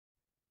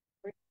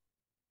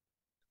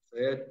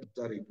Saya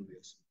cari dulu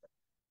ya.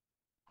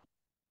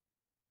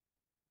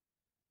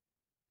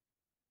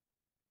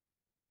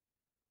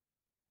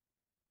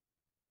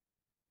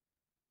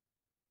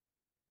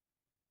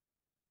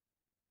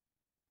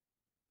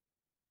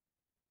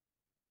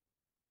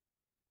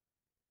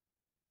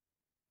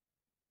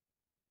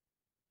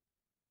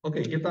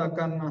 Oke, kita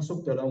akan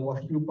masuk dalam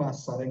Wahyu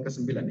Pasal yang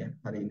ke-9 ya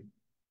hari ini.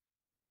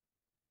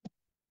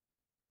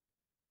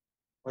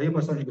 Wahyu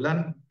Pasal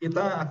 9,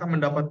 kita akan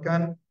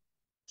mendapatkan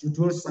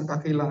judul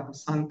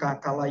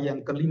Sangkakala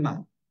yang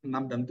kelima,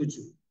 6 dan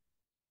 7.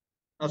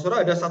 Nah,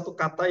 saudara, ada satu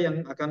kata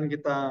yang akan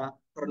kita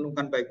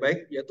renungkan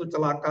baik-baik, yaitu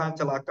celaka,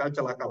 celaka,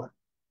 celakalah.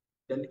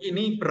 Dan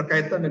ini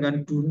berkaitan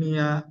dengan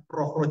dunia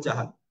roh-roh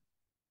jahat.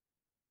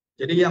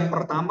 Jadi yang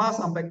pertama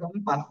sampai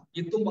keempat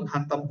itu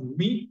menghantam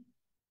bumi,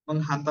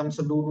 menghantam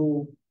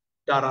seluruh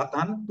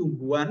daratan,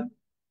 tumbuhan,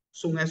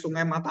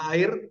 sungai-sungai mata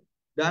air,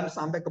 dan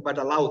sampai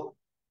kepada laut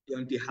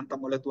yang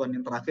dihantam oleh Tuhan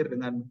yang terakhir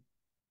dengan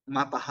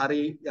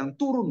matahari yang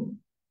turun,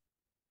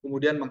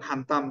 kemudian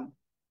menghantam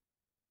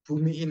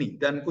bumi ini,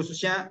 dan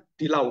khususnya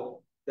di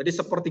laut. Jadi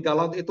sepertiga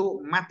laut itu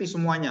mati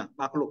semuanya,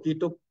 makhluk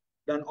hidup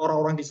dan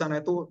orang-orang di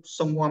sana itu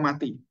semua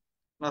mati.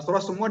 Nah,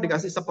 setelah semua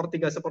dikasih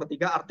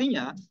sepertiga-sepertiga,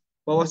 artinya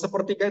bahwa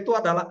sepertiga itu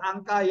adalah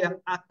angka yang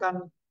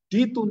akan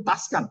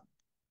dituntaskan.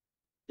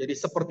 Jadi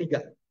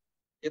sepertiga,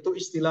 itu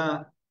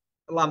istilah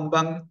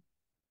lambang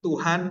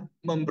Tuhan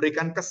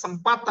memberikan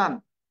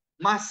kesempatan,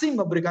 masih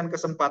memberikan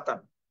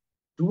kesempatan.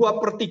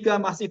 2/3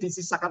 masih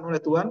disisakan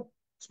oleh Tuhan,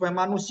 supaya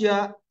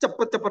manusia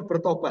cepat-cepat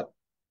bertobat.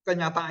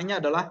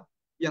 Kenyataannya adalah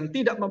yang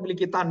tidak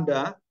memiliki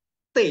tanda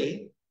T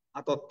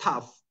atau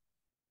TAF,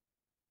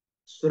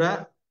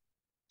 sudah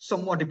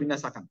semua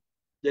dibinasakan.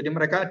 Jadi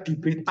mereka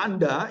diberi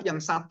tanda,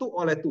 yang satu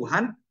oleh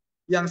Tuhan,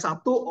 yang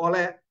satu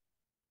oleh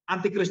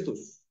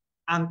antikristus,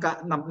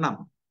 angka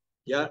 66.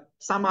 Ya,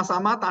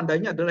 sama-sama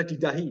tandanya adalah di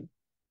dahi.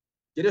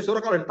 Jadi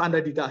saudara, kalau tanda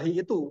di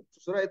dahi itu,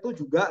 saudara, itu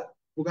juga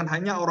bukan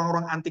hanya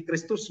orang-orang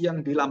antikristus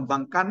yang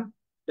dilambangkan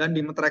dan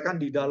dimeteraikan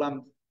di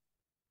dalam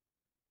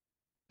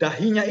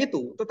dahinya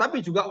itu, tetapi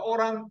juga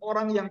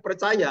orang-orang yang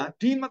percaya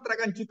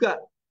dimeteraikan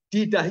juga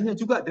di dahinya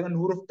juga dengan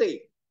huruf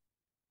T.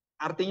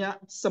 Artinya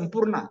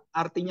sempurna,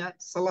 artinya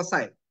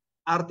selesai,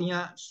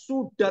 artinya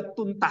sudah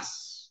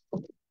tuntas.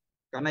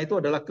 Karena itu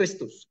adalah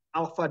Kristus,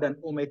 Alfa dan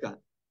Omega,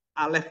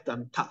 Alef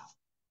dan Taf,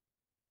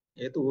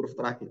 yaitu huruf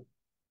terakhir.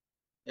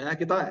 Ya,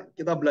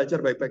 kita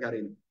belajar baik-baik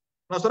hari ini.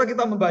 Nah, saudara,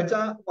 kita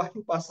membaca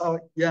Wahyu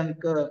Pasal yang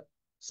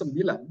ke-9,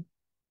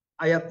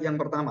 ayat yang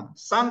pertama.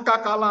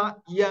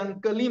 Sangkakala yang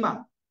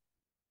kelima.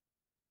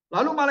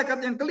 Lalu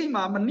malaikat yang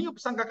kelima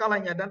meniup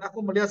sangkakalanya, dan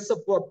aku melihat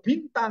sebuah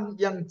bintang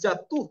yang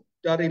jatuh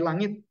dari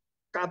langit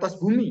ke atas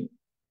bumi.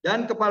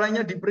 Dan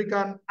kepalanya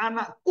diberikan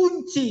anak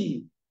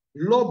kunci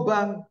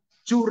lubang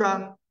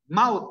jurang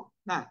maut.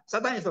 Nah,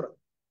 saya tanya saudara,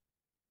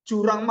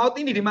 jurang maut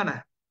ini di mana?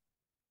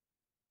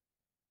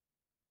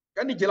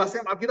 Kan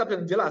dijelaskan Alkitab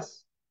yang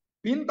jelas.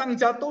 Bintang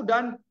jatuh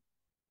dan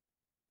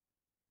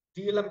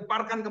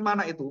dilemparkan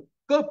kemana itu?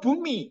 Ke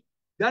bumi.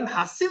 Dan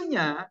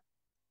hasilnya,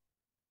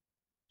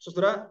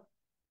 saudara,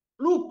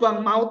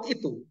 lubang maut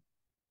itu,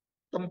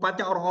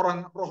 tempatnya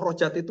orang-orang roh-roh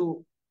jahat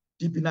itu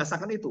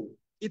dibinasakan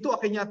itu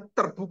akhirnya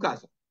terbuka.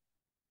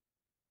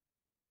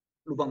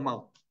 Lubang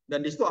maut.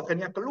 Dan di situ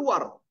akhirnya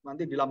keluar,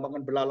 nanti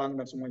dilambangkan belalang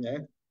dan semuanya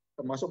ya.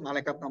 Termasuk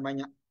malaikat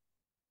namanya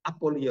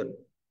Apollyon,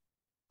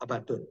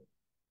 Abaddon.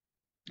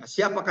 Nah,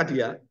 siapakah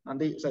dia?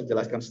 Nanti saya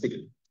jelaskan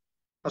sedikit.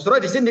 Nah, saudara,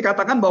 di sini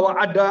dikatakan bahwa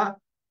ada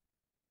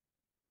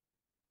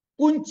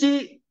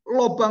kunci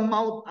lubang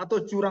maut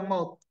atau jurang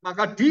maut.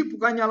 Maka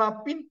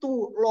dibukanyalah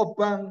pintu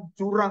lubang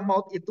jurang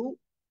maut itu,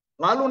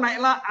 lalu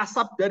naiklah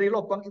asap dari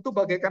lubang itu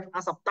bagaikan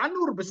asap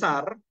tanur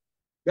besar,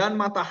 dan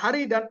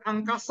matahari dan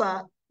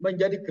angkasa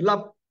menjadi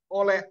gelap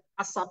oleh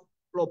asap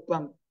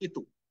lubang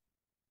itu.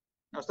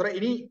 Nah, saudara,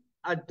 ini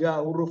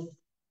ada huruf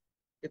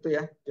itu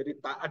ya.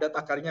 Jadi ada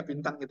tagarnya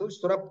bintang itu,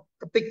 saudara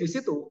ketik di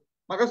situ,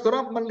 maka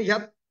saudara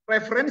melihat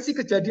referensi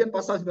Kejadian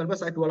pasal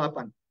 19 ayat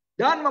 28.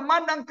 Dan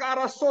memandang ke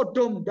arah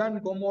Sodom dan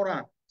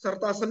Gomora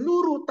serta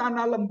seluruh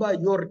tanah lembah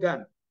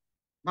Yordan.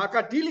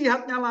 Maka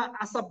dilihatnyalah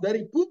asap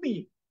dari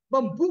bumi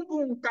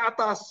membumbung ke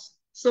atas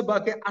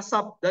sebagai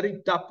asap dari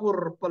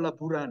dapur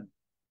peleburan.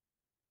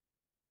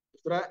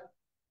 Saudara,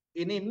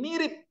 ini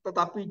mirip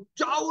tetapi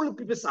jauh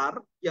lebih besar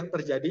yang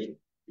terjadi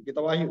di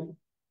kitab Wahyu.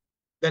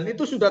 Dan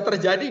itu sudah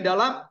terjadi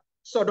dalam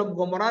Sodom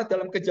Gomora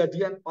dalam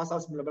Kejadian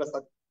pasal 19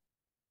 tadi.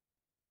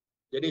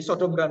 Jadi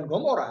Sodom dan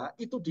Gomora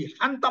itu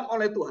dihantam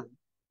oleh Tuhan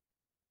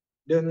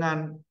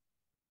dengan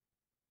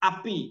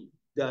api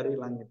dari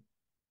langit,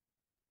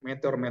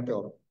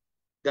 meteor-meteor.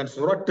 Dan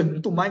surat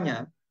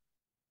dentumannya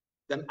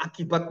dan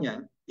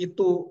akibatnya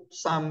itu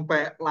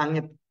sampai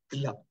langit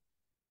gelap.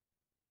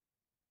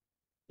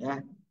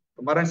 Ya,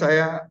 kemarin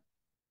saya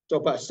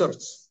coba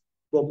search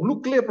bom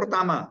nuklir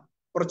pertama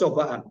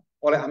percobaan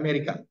oleh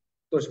Amerika,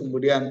 terus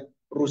kemudian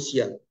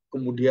Rusia,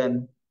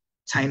 kemudian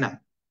China,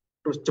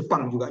 terus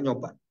Jepang juga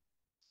nyoba.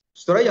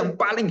 Setelah yang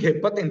paling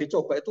hebat yang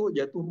dicoba itu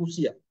yaitu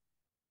Rusia.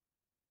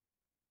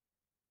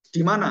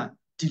 Di mana?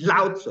 Di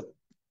laut.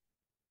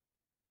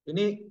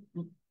 Ini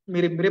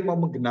mirip-mirip mau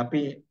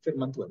menggenapi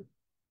firman Tuhan.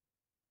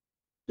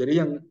 Jadi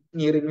yang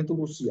ngirim itu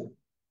Rusia.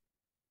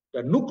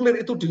 Dan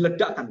nuklir itu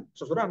diledakkan.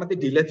 Saudara nanti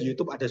dilihat di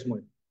YouTube ada semua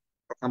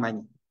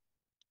pertamanya.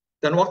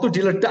 Dan waktu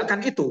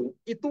diledakkan itu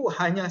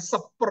hanya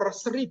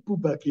 1/1000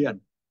 bagian.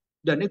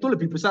 Dan itu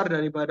lebih besar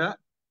daripada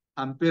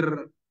hampir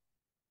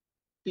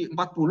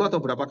 40 atau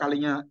berapa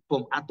kalinya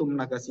bom atom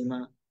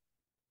Nagasima,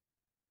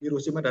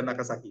 Hiroshima dan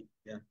Nagasaki.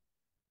 Ya.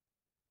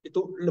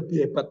 Itu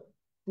lebih hebat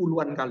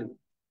puluhan kali.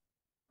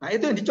 Nah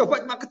itu yang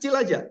dicoba cuma kecil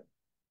aja.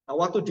 Nah,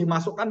 waktu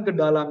dimasukkan ke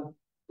dalam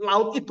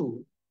laut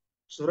itu,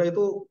 saudara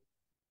itu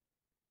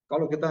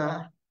kalau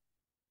kita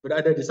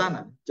berada di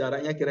sana,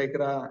 jaraknya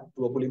kira-kira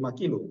 25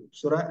 kilo,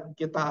 saudara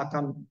kita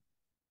akan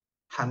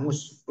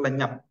hangus,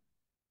 lenyap,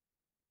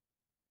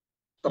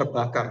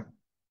 terbakar,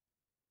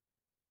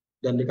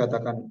 dan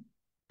dikatakan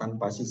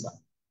tanpa sisa.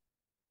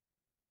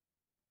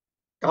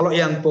 Kalau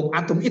yang bom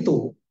atom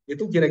itu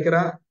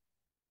kira-kira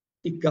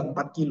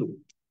 3-4 kilo.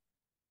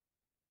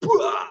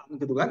 Buang,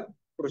 gitu kan.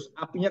 Terus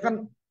apinya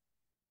kan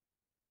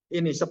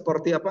ini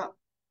seperti apa,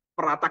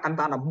 peratakan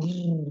tanah,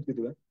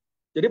 gitu kan.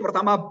 Jadi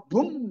pertama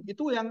boom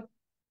itu yang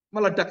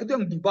meledak itu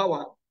yang di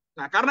bawah.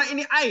 Nah karena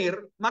ini air,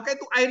 maka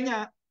itu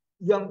airnya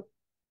yang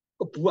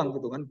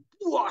kebuang gitu kan.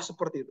 Wah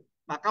seperti itu.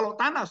 Nah kalau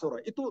tanah sore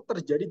itu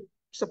terjadi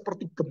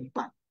seperti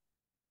gempa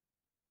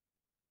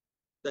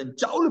dan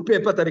jauh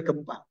lebih hebat dari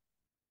gempa.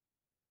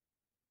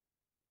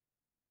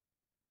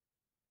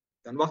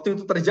 Dan waktu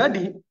itu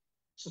terjadi,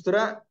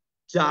 saudara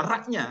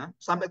jaraknya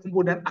sampai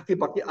kemudian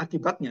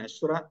akibatnya,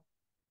 saudara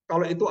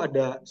kalau itu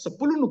ada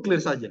 10 nuklir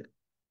saja,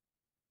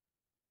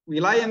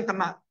 wilayah yang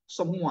kena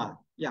semua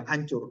yang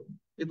hancur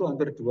itu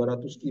hampir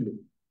 200 kilo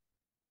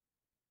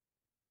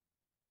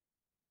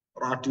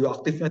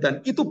radioaktifnya, dan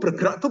itu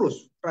bergerak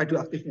terus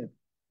radioaktifnya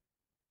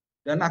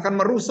dan akan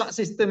merusak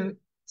sistem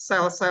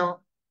sel-sel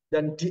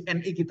dan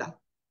DNA kita.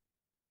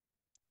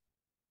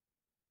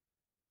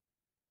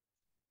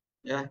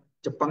 Ya,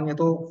 Jepang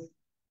itu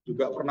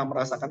juga pernah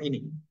merasakan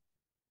ini.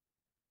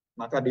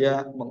 Maka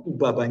dia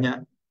mengubah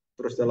banyak,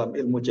 terus dalam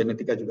ilmu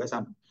genetika juga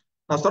sama.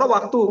 Nah, setelah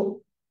waktu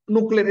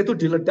nuklir itu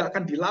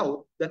diledakkan di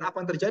laut, dan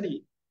apa yang terjadi?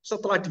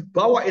 Setelah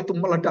dibawa itu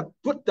meledak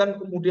dan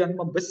kemudian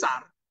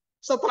membesar.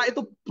 Setelah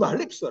itu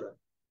balik, saudara.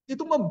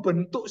 Itu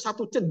membentuk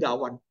satu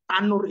cendawan,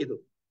 tanur itu.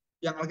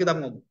 Yang Alkitab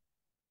ngomong.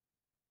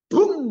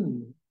 Boom!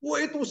 Wah,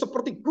 itu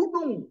seperti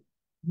gunung.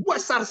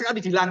 Besar sekali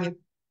di langit.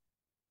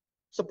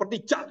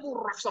 Seperti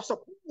jamur raksasa.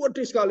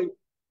 Waduh sekali.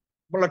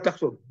 Meledak,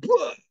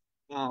 saudara.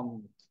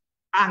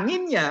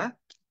 Anginnya,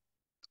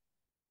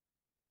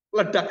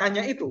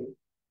 ledakannya itu,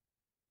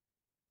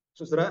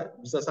 saudara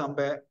bisa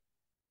sampai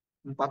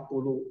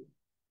 40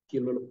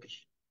 kilo lebih.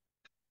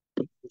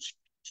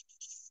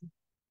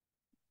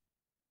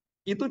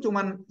 Itu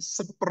cuma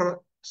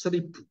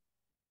 1/1000.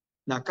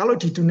 Nah, kalau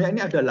di dunia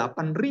ini ada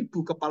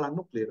 8.000 kepala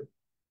nuklir,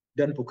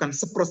 dan bukan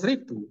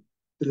 1/1000,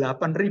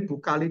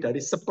 8.000 kali dari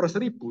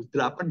 1/1000,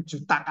 8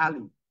 juta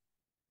kali.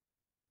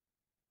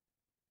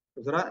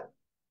 Saudara,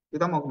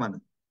 kita mau kemana?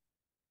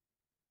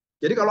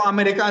 Jadi kalau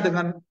Amerika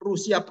dengan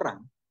Rusia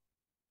perang,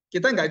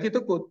 kita nggak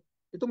gitu, Kut.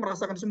 Itu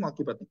merasakan semua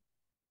akibatnya.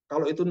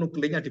 Kalau itu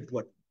nuklirnya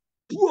dibuat.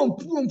 Bom,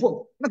 bom, bom.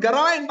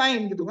 Negara lain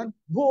main gitu kan.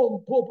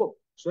 Bom, bom, bom.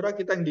 Saudara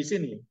kita yang di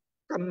sini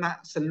kena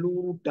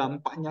seluruh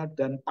dampaknya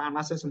dan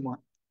panasnya semua.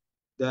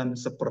 Dan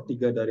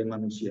 1/3 dari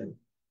manusia.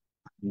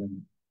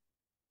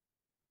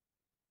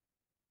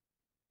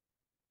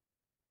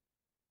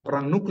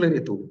 Perang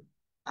nuklir itu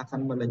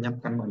akan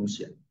melenyapkan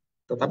manusia.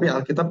 Tetapi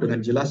Alkitab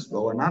dengan jelas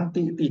bahwa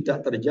nanti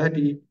tidak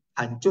terjadi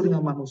hancurnya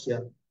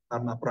manusia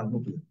karena perang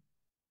nuklir.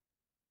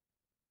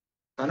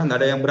 Karena nggak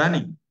ada yang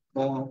berani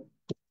mau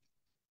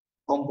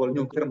tombol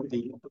nuklir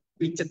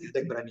pijet,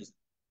 tidak yang berani.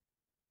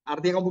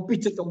 Artinya kamu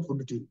pijet, kamu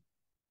bunuh diri.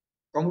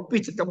 Kamu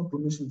pijet, kamu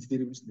bunuh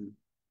dirimu sendiri.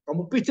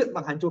 Kamu pijet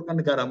menghancurkan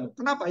negaramu.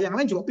 Kenapa? Yang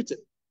lain juga pijet.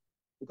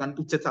 Bukan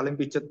pijet saling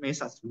pijet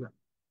mesas juga.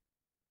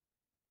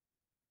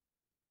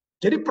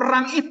 Jadi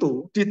perang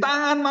itu di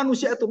tangan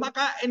manusia itu,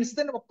 maka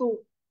Einstein waktu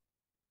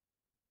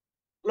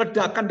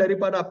ledakan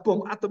daripada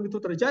bom atom itu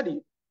terjadi,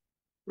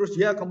 terus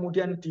dia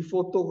kemudian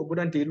difoto,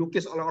 kemudian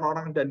dilukis oleh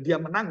orang-orang dan dia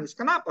menangis.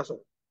 Kenapa, so?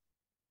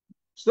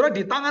 Setelah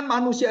di tangan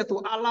manusia itu,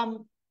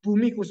 alam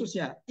bumi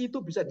khususnya itu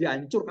bisa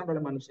dihancurkan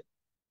oleh manusia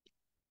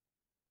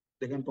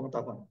dengan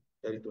pengetahuan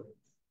dari Tuhan.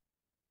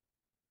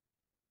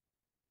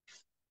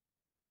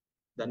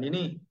 Dan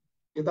ini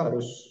kita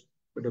harus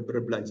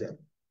benar-benar belajar.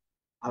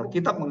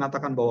 Alkitab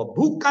mengatakan bahwa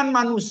bukan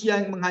manusia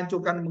yang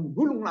menghancurkan,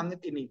 menggulung langit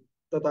ini,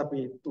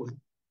 tetapi Tuhan.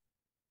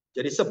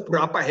 Jadi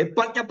seberapa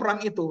hebatnya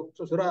perang itu,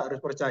 saudara harus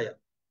percaya.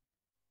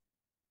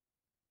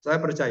 Saya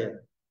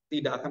percaya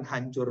tidak akan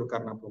hancur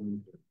karena bom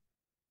nuklir.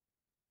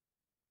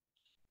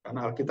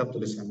 Karena Alkitab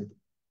tuliskan itu.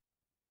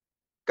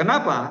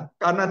 Kenapa?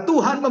 Karena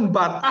Tuhan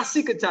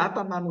membatasi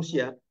kejahatan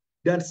manusia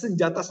dan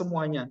senjata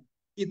semuanya.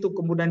 Itu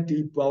kemudian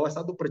di bawah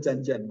satu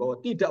perjanjian bahwa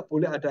tidak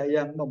boleh ada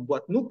yang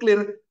membuat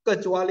nuklir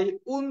kecuali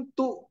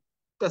untuk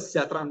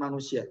kesejahteraan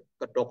manusia,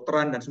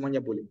 kedokteran dan semuanya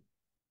boleh.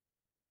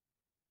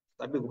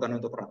 Tapi bukan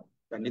untuk perang.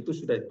 Dan itu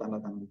sudah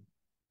ditandatangani.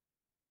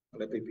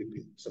 oleh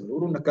PBB.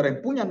 Seluruh negara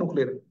yang punya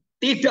nuklir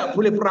tidak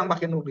boleh perang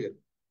pakai nuklir,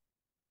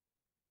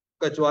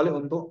 kecuali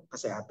untuk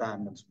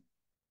kesehatan.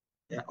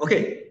 Ya,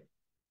 oke,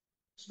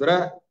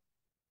 saudara,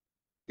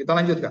 kita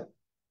lanjutkan.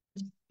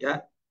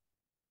 Ya,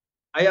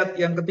 ayat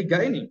yang ketiga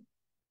ini,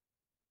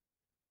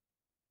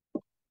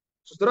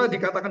 saudara,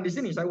 dikatakan di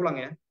sini, saya ulang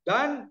ya.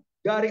 Dan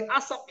dari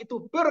asap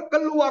itu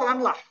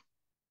berkeluaranlah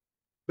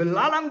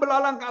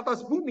belalang-belalang ke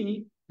atas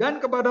bumi,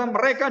 dan kepada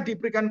mereka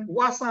diberikan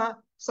kuasa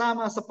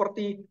sama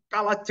seperti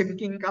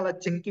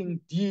kalajengking-kalajengking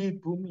di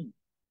bumi.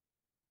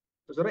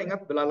 Saudara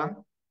ingat belalang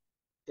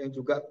yang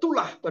juga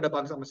tulah pada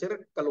bangsa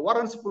Mesir,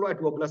 Keluaran 10 ayat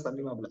 12 dan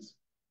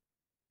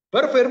 15.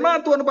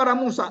 Berfirman Tuhan kepada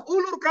Musa,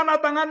 ulurkanlah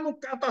tanganmu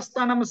ke atas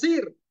tanah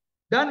Mesir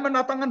dan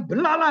mendatangkan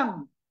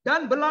belalang,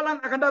 dan belalang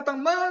akan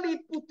datang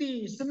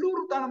meliputi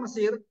seluruh tanah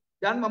Mesir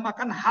dan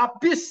memakan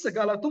habis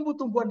segala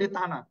tumbuh-tumbuhan di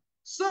tanah.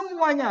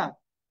 Semuanya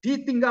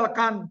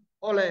ditinggalkan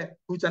oleh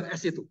hujan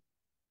es itu.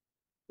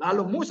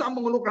 Lalu Musa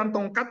mengulurkan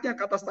tongkatnya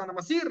ke atas tanah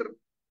Mesir,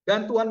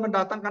 dan Tuhan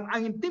mendatangkan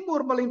angin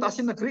timur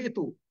melintasi negeri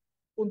itu.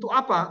 Untuk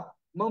apa?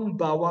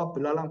 Membawa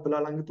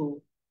belalang-belalang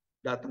itu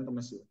datang ke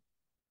Mesir.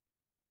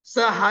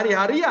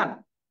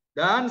 Sehari-harian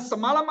dan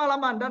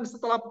semalam-malaman, dan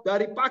setelah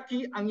dari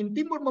pagi angin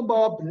timur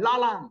membawa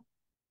belalang.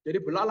 Jadi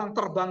belalang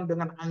terbang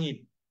dengan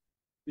angin.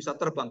 Bisa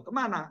terbang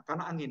kemana?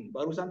 Karena angin.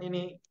 Barusan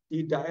ini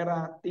di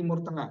daerah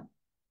Timur Tengah,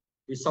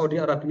 di Saudi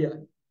Arabia,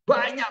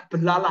 banyak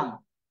belalang.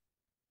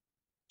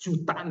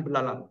 Jutaan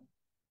belalang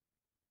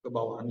ke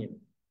bawah angin.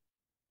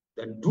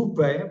 Dan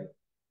Dubai,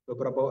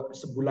 beberapa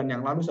sebulan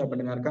yang lalu saya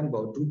mendengarkan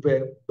bahwa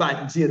Dubai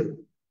banjir.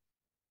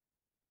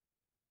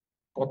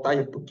 Kota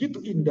yang begitu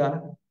indah,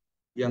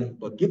 yang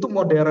begitu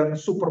modern,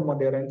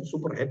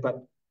 super hebat,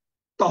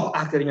 toh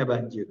akhirnya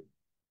banjir.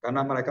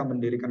 Karena mereka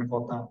mendirikan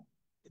kota,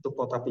 itu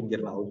kota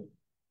pinggir laut.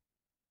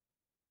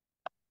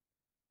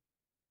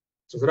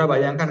 Saudara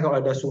bayangkan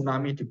kalau ada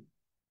tsunami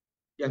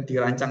yang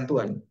dirancang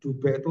Tuhan,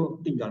 Dubai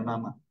itu tinggal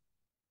nama.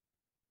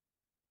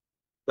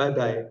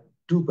 Bye-bye,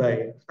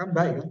 Dubai. Kan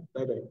baik kan?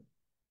 Bye-bye.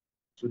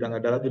 Sudah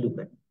nggak ada lagi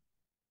Dubai.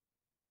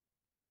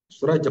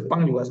 Saudara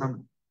Jepang juga sama.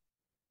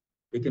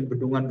 Bikin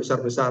bendungan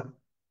besar-besar.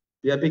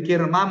 Dia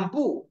pikir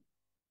mampu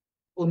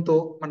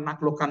untuk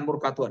menaklukkan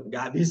murka Tuhan.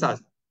 Nggak bisa.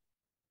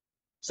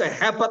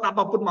 Sehebat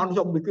apapun manusia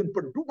bikin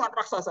bendungan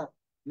raksasa,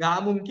 nggak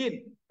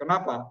mungkin.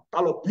 Kenapa?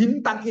 Kalau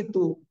bintang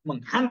itu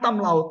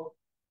menghantam laut,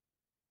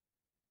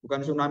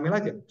 bukan tsunami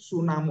lagi,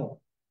 tsunamo.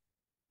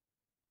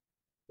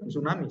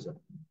 Tsunami.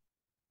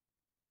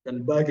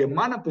 Dan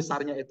bagaimana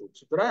besarnya itu?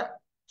 Saudara,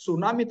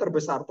 tsunami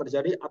terbesar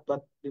terjadi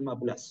abad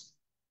 15.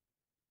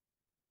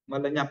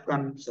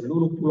 Melenyapkan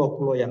seluruh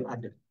pulau-pulau yang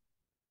ada.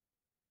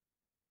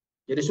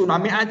 Jadi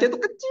tsunami Aceh itu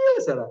kecil,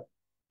 saudara.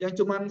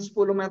 Yang cuma 10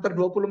 meter,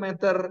 20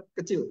 meter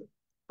kecil.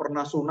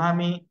 Pernah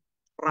tsunami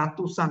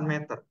ratusan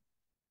meter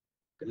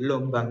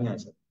gelombangnya.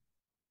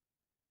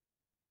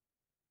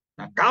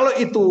 Nah, kalau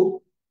itu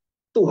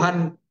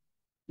Tuhan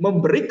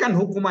memberikan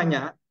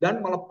hukumannya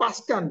dan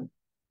melepaskan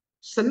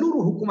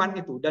seluruh hukuman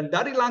itu, dan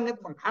dari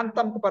langit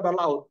menghantam kepada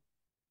laut,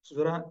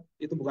 saudara,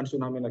 itu bukan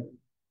tsunami lagi.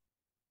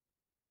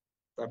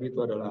 Tapi itu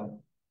adalah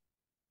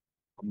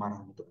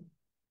kemarahan Tuhan.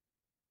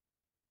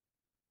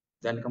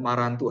 Dan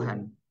kemarahan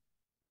Tuhan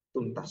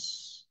tuntas.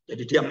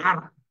 Jadi dia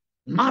marah.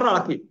 Marah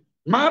lagi.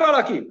 Marah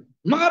lagi.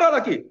 Marah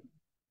lagi.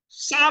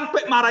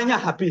 Sampai marahnya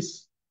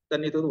habis.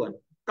 Dan itu Tuhan.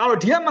 Kalau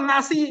dia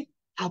mengasihi,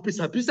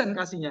 habis-habisan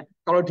kasihnya.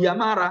 Kalau dia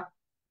marah,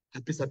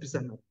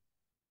 habis-habisan.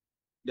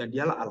 Dan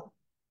dialah Allah.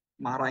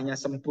 Marahnya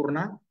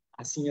sempurna,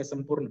 kasihnya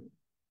sempurna.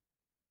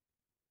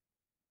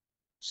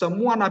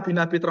 Semua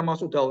nabi-nabi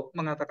termasuk Daud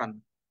mengatakan,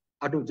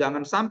 aduh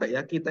jangan sampai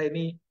ya kita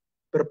ini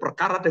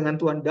berperkara dengan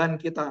Tuhan dan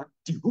kita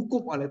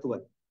dihukum oleh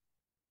Tuhan.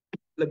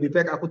 Lebih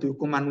baik aku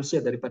dihukum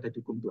manusia daripada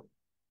dihukum Tuhan.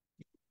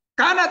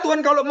 Karena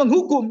Tuhan kalau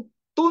menghukum,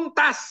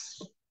 tuntas.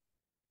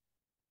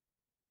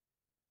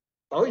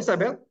 Tahu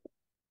Isabel?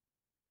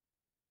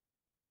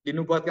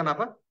 Dinubuatkan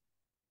apa?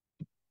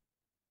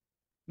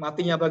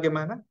 Matinya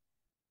bagaimana?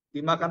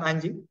 Dimakan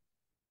anjing?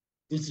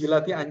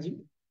 Dijilati anjing?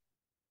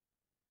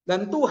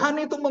 Dan Tuhan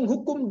itu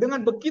menghukum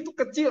dengan begitu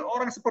kecil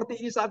orang seperti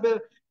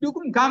Isabel.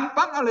 Dihukum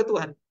gampang oleh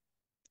Tuhan.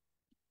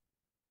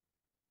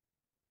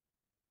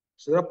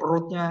 Saudara,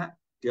 perutnya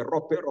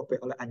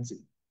dirobek-robek oleh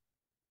anjing.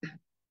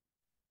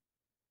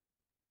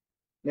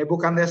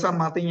 Nebukadnezar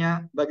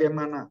matinya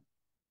bagaimana?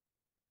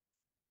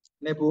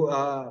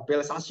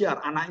 Belshazzar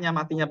anaknya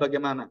matinya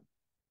bagaimana?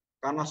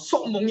 Karena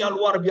sombongnya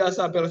luar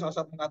biasa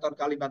Belshazzar mengatakan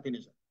kalimat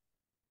ini.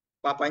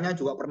 Papanya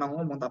juga pernah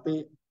ngomong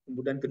tapi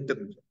kemudian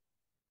gendeng.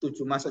 7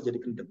 masa jadi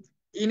gendeng.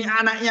 Ini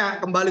anaknya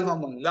kembali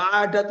ngomong, nggak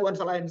ada Tuhan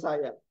selain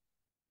saya.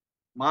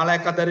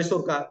 Malaikat dari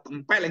surga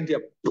tempeleng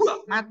dia,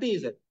 buak mati.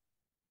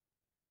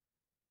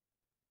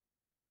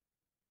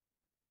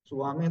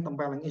 Suami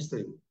tempeleng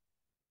istri,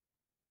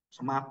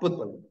 semaput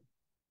paling.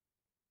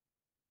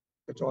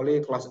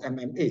 Kecuali kelas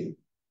MMA,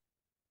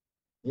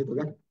 gitu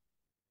kan?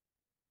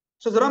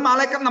 Saudara,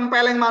 malaikat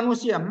nempeleng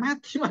manusia,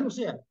 mati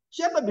manusia.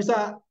 Siapa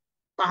bisa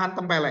tahan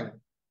tempeleng?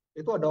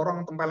 Itu ada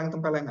orang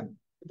tempeleng-tempelengan.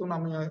 Itu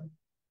namanya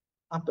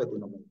apa itu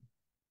namanya?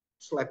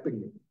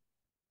 slapping.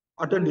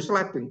 Ada yang di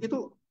slapping,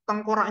 itu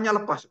tengkoraknya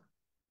lepas.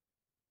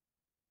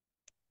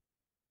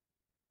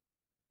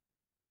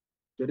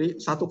 Jadi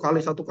satu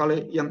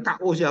kali yang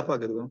KO siapa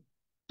gitu.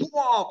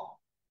 Buok.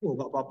 Oh,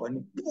 nggak apa-apa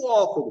ini.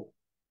 Buok.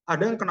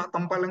 Ada yang kena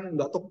tempel yang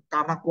nggak tahu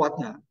karena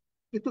kuatnya.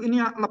 Itu ini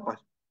lepas.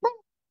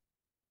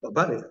 Nggak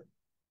balik.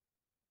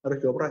 Harus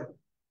dioperasi.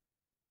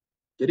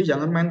 Jadi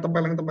jangan main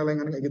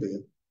tempeleng-tempelengan kayak gitu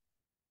ya.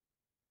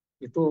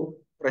 Itu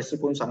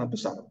resiko sangat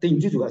besar.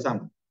 Tinju juga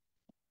sama.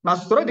 Nah,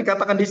 saudara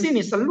dikatakan di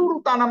sini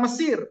seluruh tanah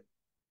Mesir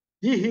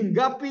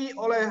dihinggapi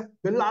oleh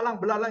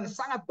belalang-belalang yang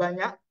sangat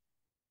banyak.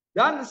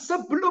 Dan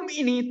sebelum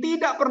ini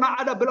tidak pernah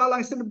ada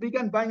belalang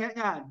sedemikian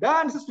banyaknya.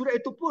 Dan sesudah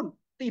itu pun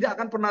tidak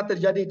akan pernah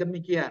terjadi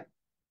demikian.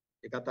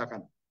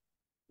 Dikatakan.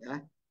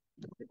 Ya.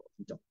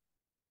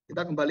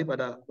 Kita kembali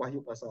pada Wahyu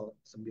Pasal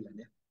 9.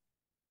 Ya.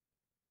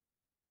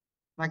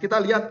 Nah,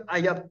 kita lihat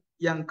ayat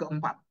yang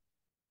keempat.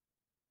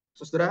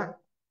 Saudara,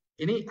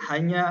 ini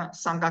hanya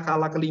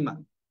sangkakala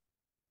kelima.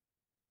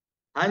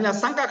 Hanya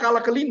sangkakala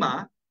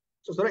kelima,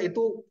 saudara,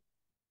 itu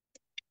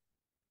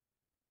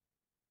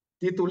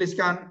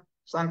dituliskan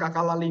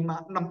sangkakala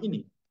 5, 6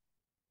 ini.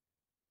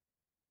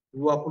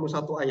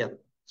 21 ayat.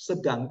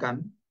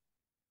 Sedangkan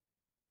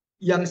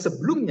yang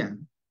sebelumnya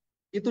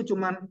itu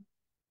cuma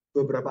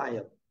beberapa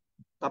ayat.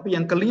 Tapi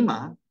yang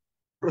kelima,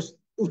 terus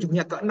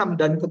ujungnya ke-6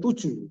 dan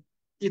ke-7,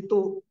 itu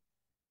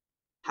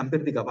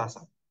hampir 3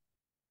 pasal.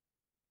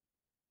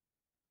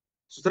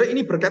 Saudara,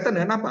 ini berkaitan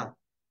dengan apa?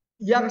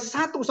 Yang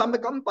 1 sampai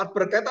ke-4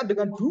 berkaitan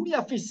dengan dunia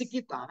fisik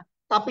kita,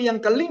 tapi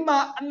yang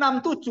kelima,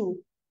 6, 7,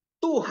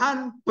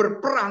 Tuhan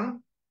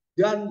berperang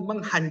dan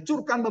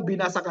menghancurkan,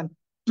 membinasakan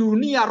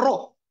dunia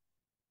roh.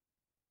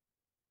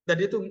 Dan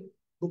itu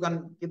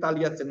bukan kita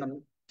lihat dengan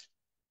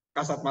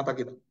kasat mata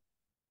kita.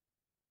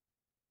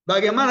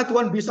 Bagaimana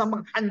Tuhan bisa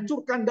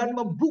menghancurkan dan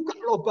membuka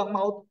lubang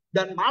maut,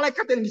 dan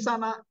malaikat yang di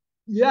sana,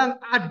 yang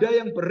ada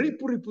yang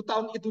beribu-ribu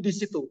tahun itu di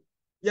situ,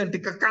 yang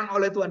dikekang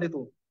oleh Tuhan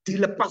itu,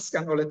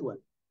 dilepaskan oleh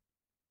Tuhan.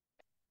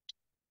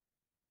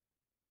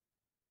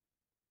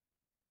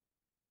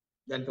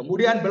 Dan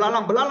kemudian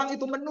belalang-belalang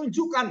itu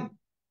menunjukkan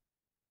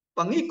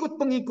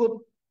pengikut-pengikut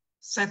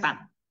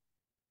setan.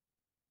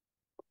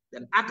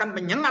 Dan akan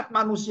menyengat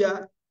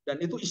manusia, dan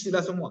itu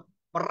istilah semua.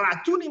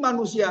 Meracuni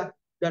manusia,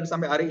 dan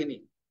sampai hari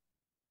ini.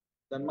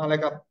 Dan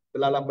malaikat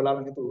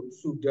belalang-belalang itu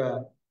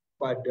sudah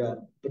pada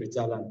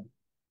berjalan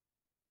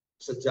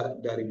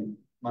sejak dari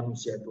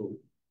manusia itu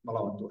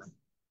melawan Tuhan.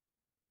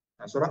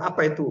 Nah, saudara,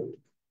 apa itu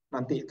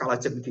nanti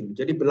kalajengking?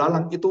 Jadi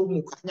belalang itu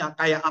mukanya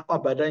kayak apa,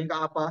 badannya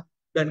kayak apa,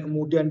 dan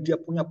kemudian dia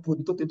punya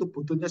buntut, itu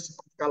buntutnya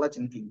seperti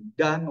kalajengking,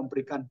 dan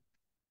memberikan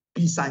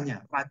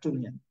bisanya,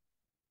 racunnya.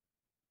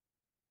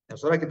 Nah,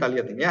 saudara, kita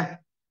lihat ini ya.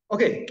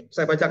 Oke,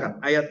 saya bacakan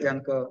ayat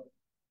yang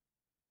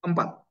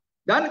keempat.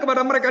 Dan kepada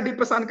mereka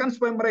dipesankan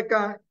supaya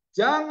mereka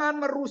jangan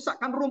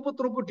merusakkan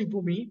rumput-rumput di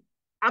bumi,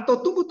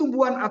 atau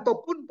tumbuh-tumbuhan,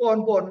 ataupun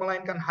pohon-pohon,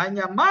 melainkan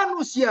hanya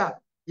manusia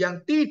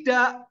yang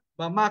tidak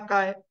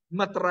memakai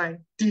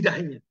meterai di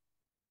dahinya.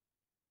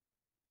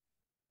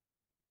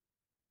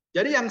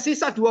 Jadi yang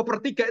sisa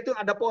 2/3 itu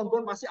ada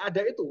pohon-pohon masih ada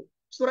itu.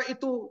 Surah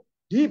itu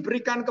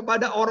diberikan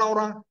kepada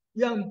orang-orang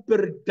yang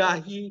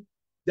berdahi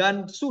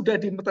dan sudah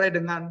dimeterai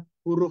dengan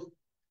huruf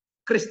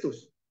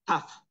Kristus,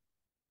 Taf.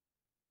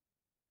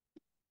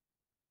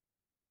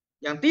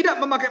 Yang tidak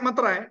memakai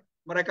meterai,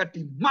 mereka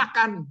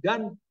dimakan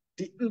dan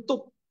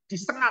dientuk,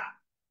 disengat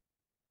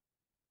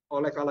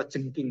oleh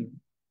kalajengking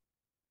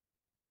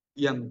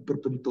yang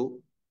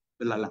berbentuk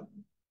belalang.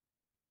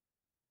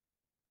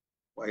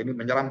 Wah, ini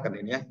menyeramkan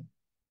ini ya.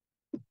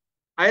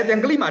 Ayat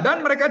yang kelima, dan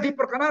mereka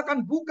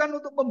diperkenalkan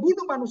bukan untuk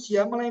membunuh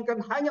manusia,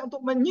 melainkan hanya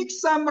untuk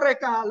menyiksa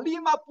mereka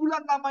 5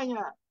 bulan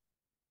lamanya.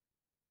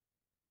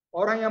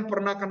 Orang yang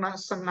pernah kena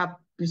sengat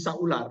bisa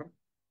ular,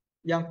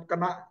 yang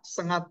kena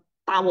sengat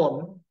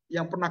tawon,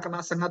 yang pernah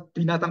kena sengat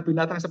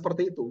binatang-binatang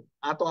seperti itu,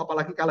 atau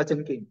apalagi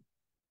kalajengking,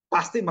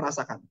 pasti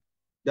merasakan.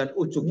 Dan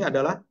ujungnya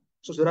adalah,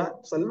 saudara,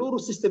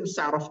 seluruh sistem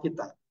syaraf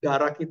kita,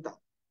 darah kita,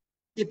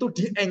 itu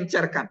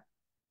diencerkan.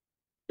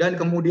 Dan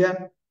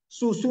kemudian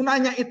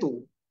susunannya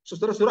itu,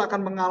 saudara-saudara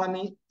akan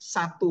mengalami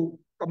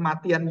satu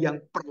kematian yang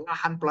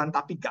perlahan-pelan,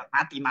 tapi gak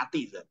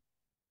mati-mati.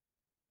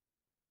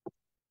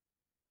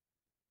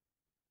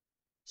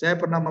 Saya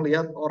pernah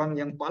melihat orang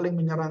yang paling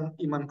menyerang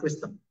iman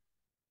Kristen,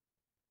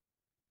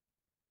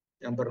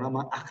 yang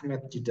bernama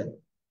Ahmed Jidat.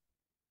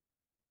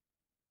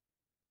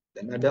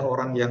 Dan ada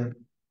orang yang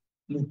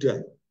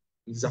muda,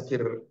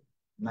 Zakir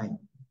Naik.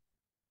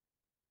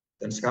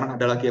 Dan sekarang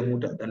ada lagi yang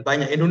muda. Dan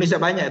banyak, Indonesia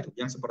banyak itu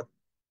yang seperti.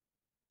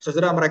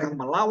 Saudara, mereka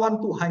melawan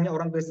Tuhannya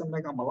orang Kristen,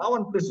 mereka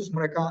melawan Kristus,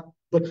 mereka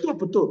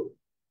betul-betul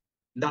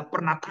tidak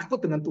pernah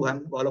takut dengan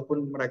Tuhan,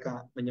 walaupun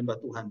mereka menyembah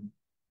Tuhan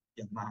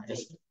yang Maha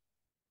Esa.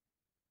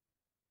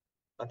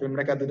 Tapi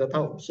mereka tidak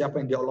tahu siapa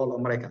yang diolah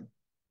mereka.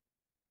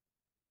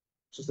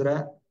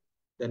 Saudara,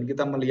 dan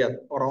kita melihat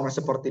orang-orang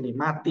seperti ini,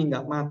 mati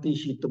nggak mati,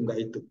 hidup nggak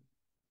hidup.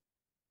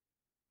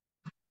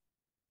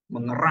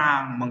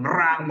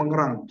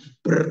 Mengerang,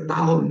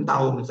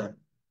 bertahun-tahun.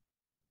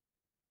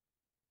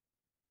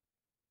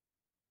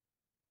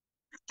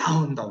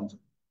 Tahun-tahun.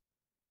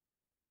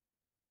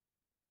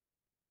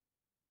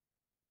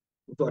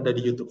 Itu ada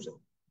di YouTube.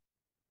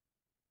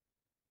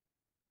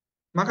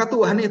 Maka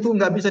Tuhan itu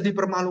nggak bisa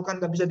dipermalukan,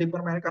 nggak bisa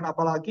dipermainkan,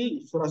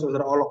 apalagi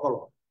saudara-saudara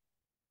olok-olok.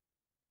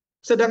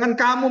 Sedangkan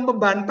kamu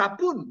membantah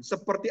pun,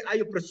 seperti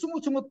Ayub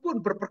bersungut-sungut pun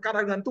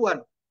berperkara dengan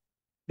Tuhan.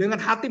 Dengan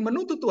hati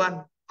menuntut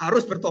Tuhan,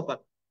 harus bertobat.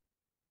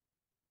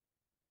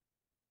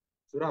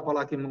 Saudara,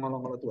 apalagi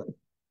mengolok-olok Tuhan.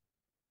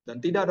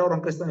 Dan tidak ada orang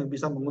Kristen yang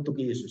bisa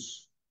mengutuki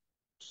Yesus.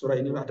 Surah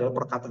ini adalah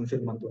perkataan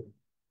firman Tuhan.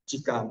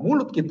 Jika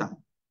mulut kita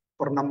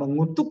pernah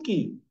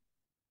mengutuki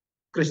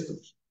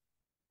Kristus,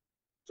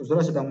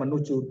 saudara sedang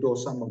menuju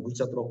dosa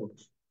menghujat Roh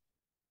Kudus.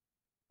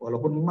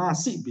 Walaupun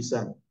masih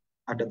bisa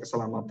ada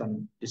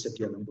keselamatan di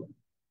sediaan Tuhan.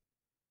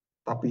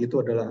 Tapi itu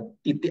adalah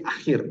titik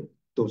akhir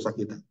dosa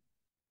kita.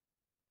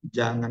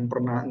 Jangan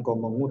pernah engkau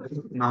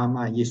mengutuk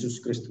nama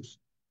Yesus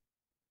Kristus.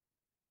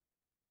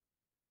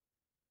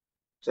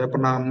 Saya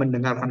pernah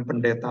mendengarkan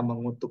pendeta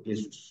mengutuk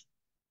Yesus.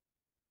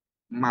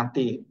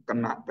 Mati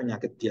kena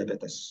penyakit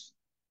diabetes.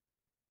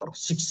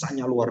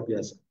 Tersiksanya luar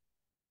biasa.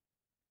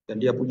 Dan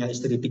dia punya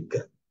istri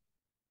 3.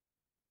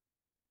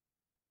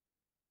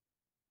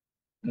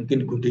 Mungkin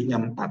gudiknya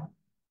 4.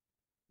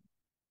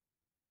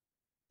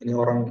 Ini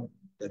orang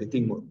dari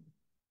timur.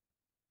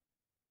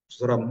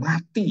 Saudara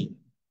mati.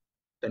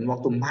 Dan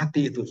waktu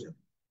mati itu,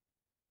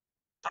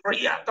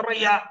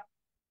 teriak-teriak,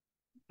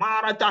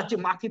 marah caci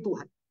maki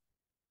Tuhan.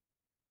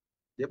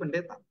 Dia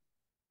pendeta.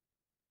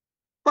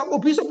 Pak, kok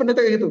bisa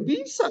pendeta kayak gitu?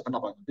 Bisa,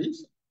 kenapa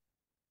bisa?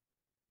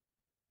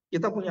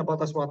 Kita punya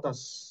batas-batas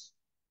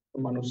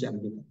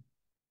kemanusiaan kita.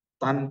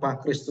 Tanpa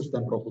Kristus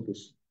dan Roh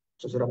Kudus,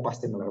 saudara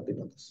pasti melewati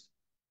batas.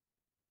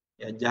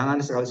 Ya,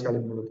 jangan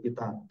sekali-sekali mulut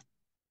kita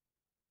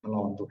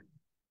melawan Tuhan.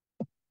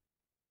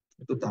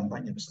 Itu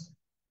dampaknya besar.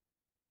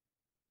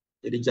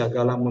 Jadi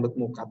jagalah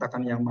mulutmu,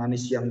 katakan yang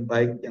manis, yang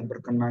baik, yang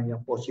berkenan,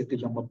 yang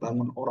positif, yang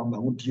membangun orang,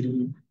 bangun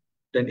dirimu.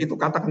 Dan itu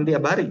katakan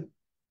tiap hari.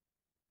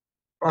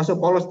 Rasul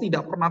Paulus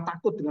tidak pernah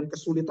takut dengan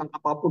kesulitan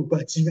apapun,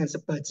 bajingan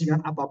sebajingan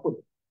apapun.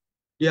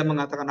 Dia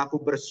mengatakan, aku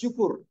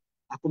bersyukur,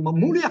 aku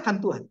memuliakan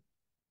Tuhan.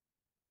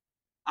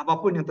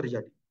 Apapun yang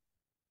terjadi.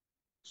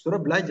 Saudara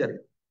belajar.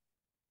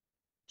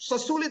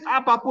 Sesulit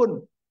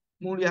apapun,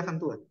 muliakan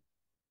Tuhan.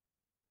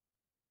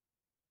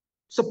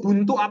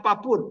 Sebuntu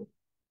apapun,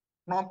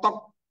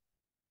 notok,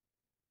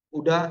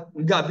 udah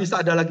nggak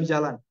bisa ada lagi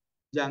jalan.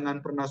 Jangan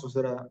pernah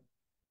saudara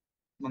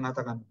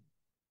mengatakan,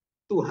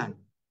 Tuhan,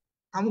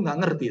 kamu nggak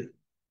ngerti,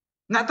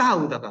 nggak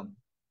tahu tak kamu.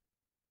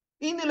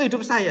 Ini loh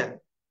hidup saya.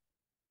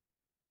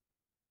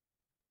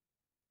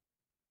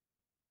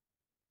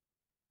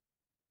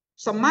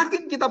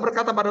 Semakin kita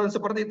berkata pada orang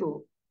seperti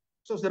itu,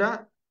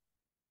 saudara,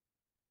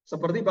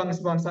 seperti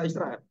bangsa-bangsa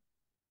Israel.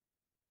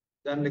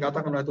 Dan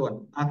dikatakan oleh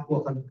Tuhan,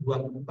 aku akan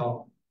buang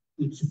engkau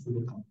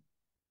 70 tahun.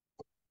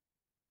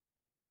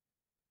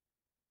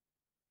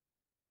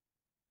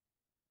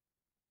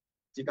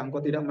 Jika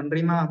engkau tidak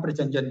menerima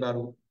perjanjian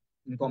baru,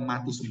 engkau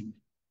mati semua.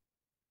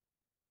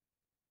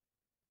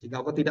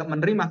 Jika engkau tidak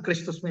menerima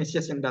Kristus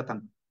Mesias yang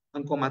datang,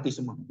 engkau mati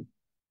semua.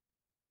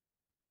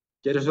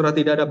 Jadi saudara,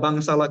 tidak ada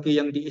bangsa lagi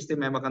yang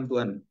diistimewakan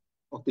Tuhan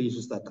waktu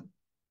Yesus datang.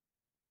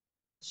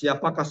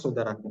 Siapakah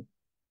saudaraku?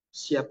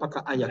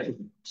 Siapakah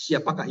ayahku?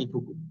 Siapakah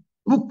ibuku?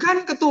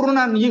 Bukan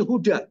keturunan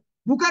Yehuda,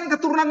 bukan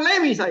keturunan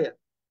Lewi saya.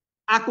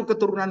 Aku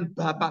keturunan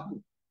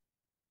bapakku.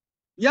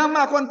 Yang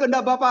melakukan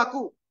kehendak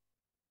bapakku,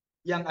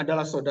 yang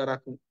adalah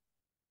saudaraku,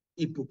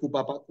 ibuku,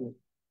 bapakku,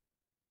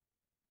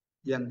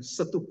 yang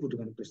setubuh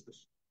dengan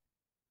Kristus.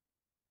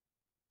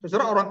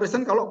 Saudara, orang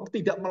Kristen kalau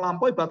tidak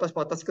melampaui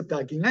batas-batas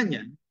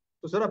kedagingannya,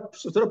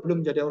 saudara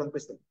belum menjadi orang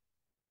Kristen.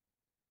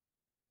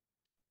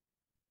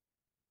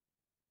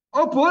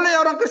 Oh boleh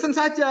orang Kristen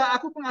saja,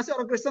 aku pengasih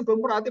orang Kristen,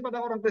 bermurah hati pada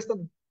orang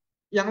Kristen.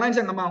 Yang lain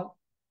saya nggak mau.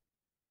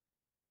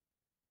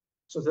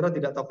 Saudara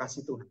tidak tahu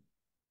kasih Tuhan.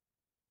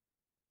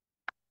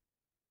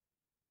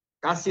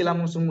 Kasihlah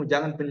musuhmu,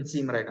 jangan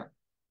benci mereka.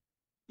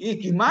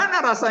 Gimana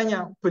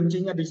rasanya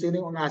bencinya di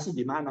sini ngasih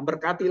gimana?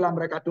 Berkatilah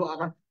mereka,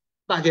 doakan.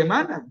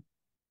 Bagaimana?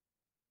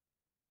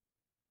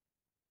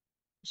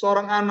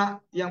 Seorang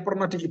anak yang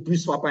pernah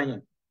diiblis bapaknya.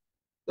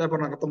 Saya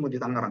pernah ketemu di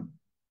Tangerang.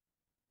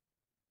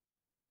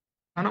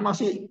 Anak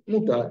masih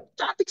muda,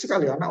 cantik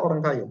sekali, anak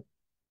orang kaya.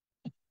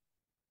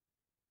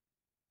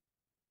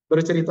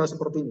 Bercerita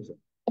seperti ini.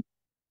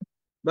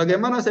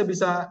 Bagaimana saya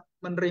bisa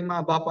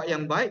menerima bapak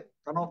yang baik?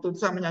 Karena waktu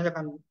itu saya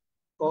menyanyikan,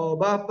 oh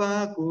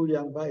bapakku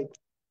yang baik.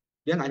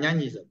 Dia nggak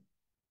nyanyi.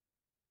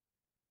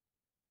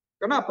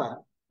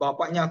 Kenapa?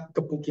 Bapaknya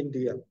gebukin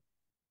dia.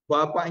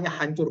 Bapaknya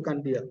hancurkan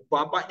dia.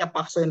 Bapaknya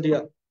paksain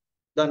dia.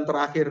 Dan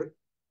terakhir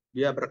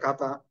dia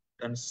berkata,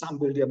 dan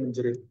sambil dia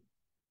menjerit,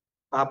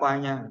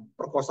 papanya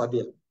perkosa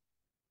dia.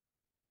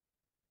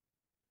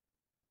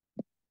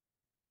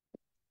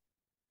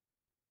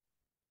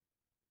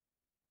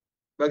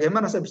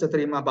 Bagaimana saya bisa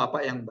terima bapak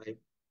yang baik?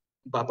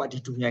 Bapak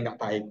di dunia nggak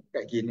baik.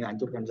 Kayak gini,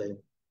 hancurkan saya.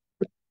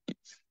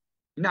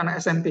 Ini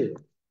anak SMP.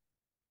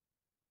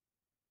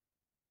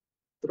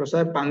 Terus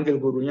saya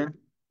panggil gurunya,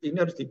 ini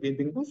harus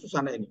dibimbing khusus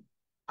anak ini.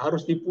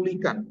 harus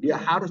dipulihkan, dia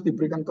harus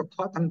diberikan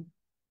kekuatan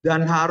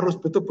dan harus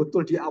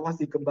betul-betul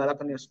diawasi,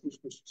 digembalakan yang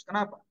khusus.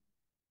 Kenapa?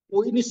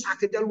 Oh ini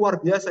sakitnya luar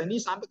biasa, ini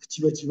sampai ke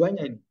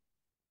jiwa-jiwanya ini.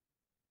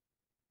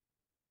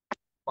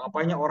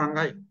 Bapaknya orang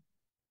kaya.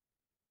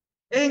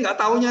 Nggak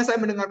taunya saya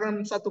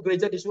mendengarkan satu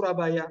gereja di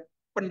Surabaya,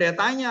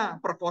 pendetanya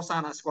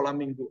perkosa anak sekolah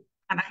minggu.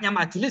 Anaknya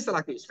majelis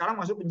lagi, sekarang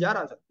masuk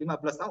penjara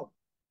 15 tahun.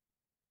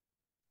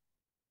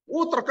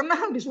 Oh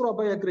terkenal di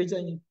Surabaya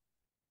gerejanya,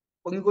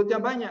 pengikutnya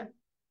banyak.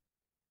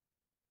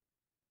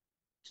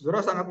 Saudara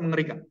sangat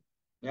mengerikan.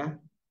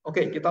 Ya,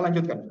 oke kita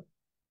lanjutkan.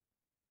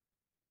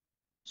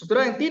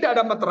 Saudara yang tidak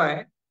ada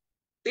materai,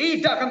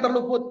 tidak akan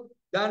terluput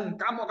dan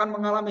kamu akan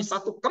mengalami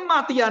satu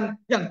kematian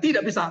yang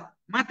tidak bisa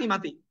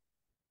mati-mati.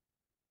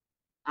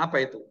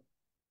 Apa itu?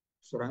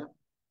 Saudara,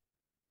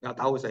 nggak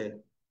tahu saya.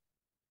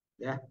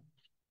 Ya,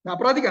 nah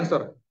perhatikan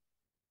saudara.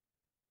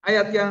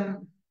 Ayat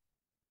yang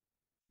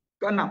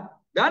ke-6.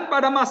 Dan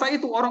pada masa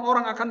itu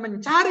orang-orang akan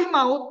mencari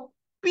maut,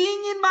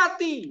 pingin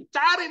mati,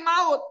 cari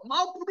maut,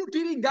 mau bunuh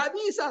diri, nggak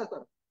bisa.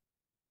 Saudara.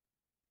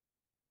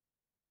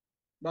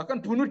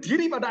 Bahkan bunuh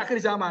diri pada akhir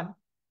zaman,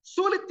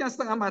 sulitnya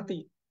setengah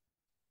mati.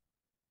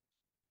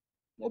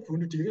 Mau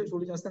bunuh diri,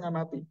 sulitnya setengah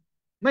mati.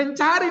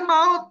 Mencari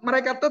maut,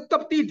 mereka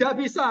tetap tidak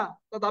bisa.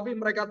 Tetapi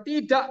mereka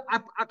tidak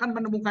akan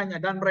menemukannya.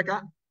 Dan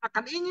mereka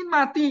akan ingin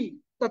mati.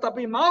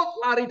 Tetapi maut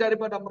lari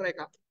daripada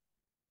mereka.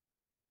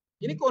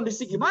 Ini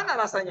kondisi gimana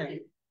rasanya?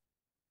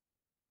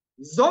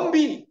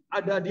 Zombie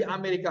ada di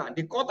Amerika,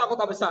 di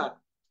kota-kota besar.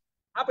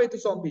 Apa itu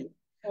zombie?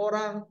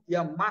 Orang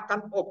yang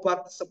makan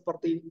obat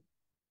seperti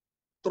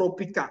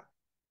tropika.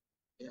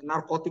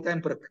 Narkotika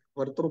yang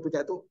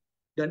bertropika itu.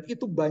 Dan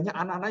itu banyak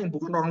anak-anak yang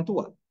bukan orang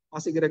tua.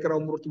 Masih kira-kira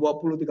umur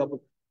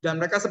 20-30. Dan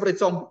mereka seperti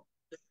zombie.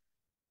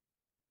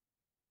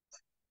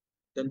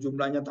 Dan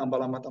jumlahnya tambah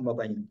lama tambah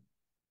banyak.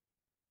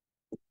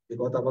 Di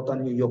kota-kota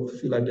New York,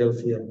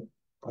 Philadelphia,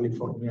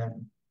 California,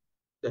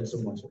 dan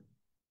semua.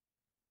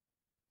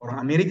 Orang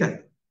Amerika.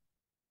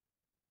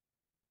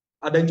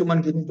 Ada yang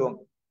cuma gini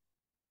doang.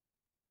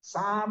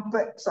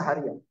 Sampai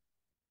seharian.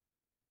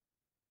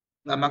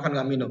 Nggak makan,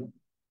 nggak minum.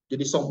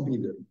 Jadi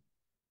zombie.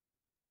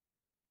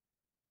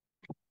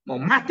 Mau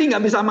mati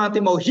nggak bisa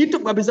mati, mau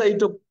hidup nggak bisa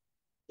hidup.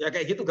 Ya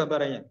kayak gitu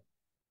gambarannya.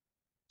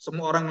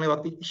 Semua orang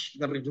lewati,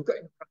 ngeri juga.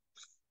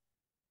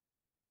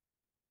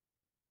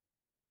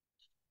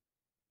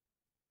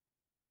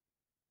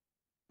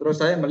 Terus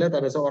saya melihat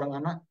ada seorang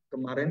anak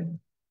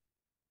kemarin,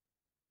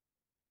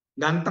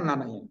 ganteng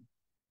anaknya,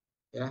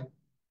 ya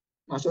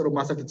masuk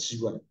rumah sakit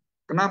jiwa.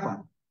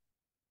 Kenapa?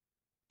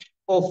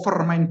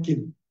 Over main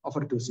game,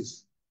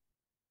 overdosis.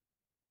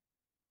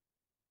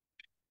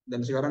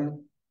 Dan sekarang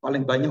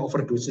paling banyak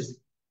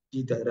overdosis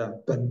di daerah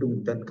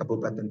Bandung dan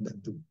Kabupaten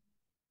Bandung.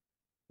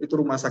 Itu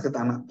rumah sakit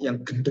anak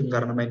yang gendeng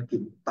karena main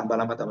game, tambah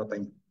lama tambah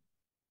banyak.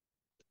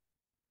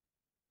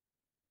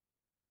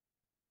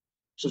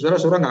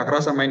 Saudara-saudara nggak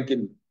kerasa main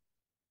game.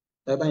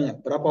 Saya tanya,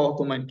 berapa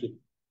waktu main game?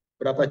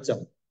 Berapa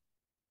jam?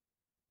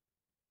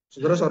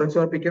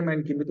 Saudara-saudara pikir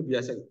main game itu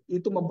biasa.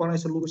 Itu mempengaruhi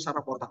seluruh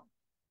saraf otak.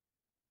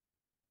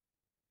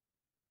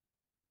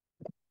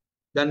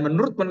 Dan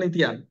menurut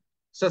penelitian,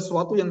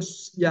 sesuatu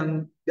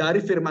yang dari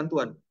firman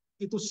Tuhan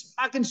itu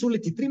semakin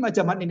sulit diterima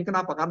zaman ini.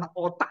 Kenapa? Karena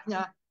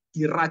otaknya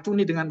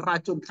diracuni dengan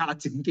racun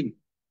kalajengking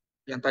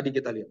yang tadi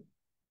kita lihat.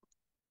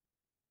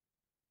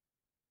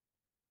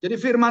 Jadi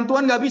firman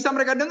Tuhan nggak bisa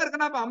mereka dengar.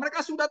 Kenapa?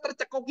 Mereka sudah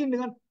tercekokin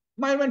dengan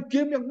main-main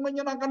game yang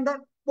menyenangkan dan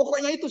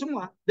pokoknya itu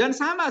semua. Dan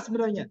sama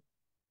sebenarnya.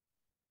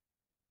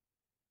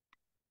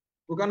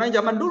 Bukan hanya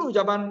zaman dulu,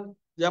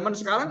 zaman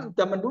sekarang,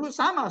 zaman dulu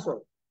sama,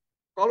 so.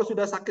 Kalau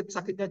sudah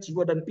sakit-sakitnya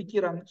jiwa dan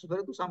pikiran,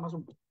 saudara itu sama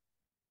semua.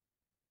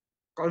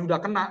 Kalau sudah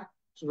kena,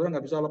 saudara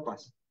nggak bisa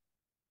lepas.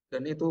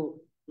 Dan itu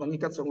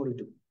mengikat seumur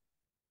hidup.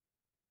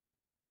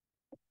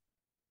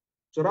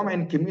 Saudara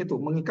main game itu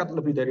mengikat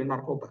lebih dari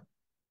narkoba.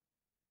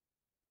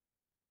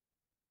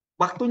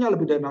 Waktunya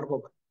lebih dari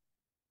narkoba.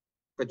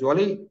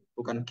 Kecuali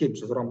bukan game,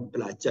 saudara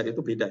belajar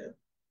itu beda. Ya.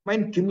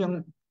 Main game yang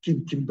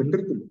game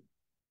bener itu.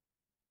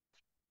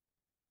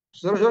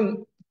 Saudara,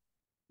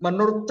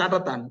 menurut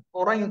catatan,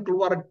 orang yang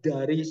keluar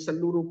dari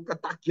seluruh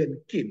ketagihan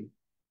game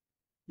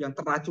yang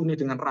teracuni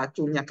dengan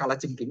racunnya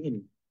kalajengking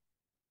ini,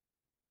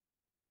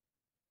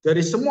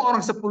 dari semua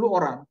orang 10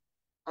 orang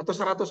atau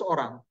 100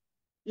 orang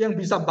yang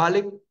bisa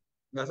balik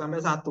nggak sampai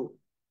satu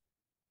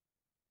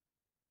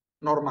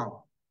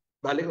normal,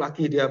 balik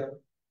lagi dia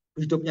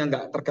hidupnya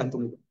nggak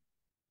tergantung itu.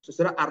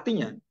 Saudara,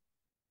 artinya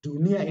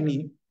dunia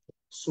ini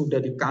sudah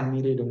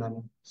dikamiri dengan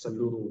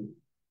seluruh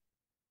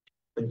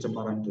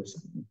pencemaran dosa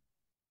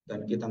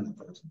dan kita nggak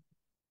tahu.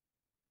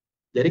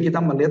 Jadi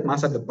kita melihat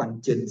masa depan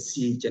Gen Z,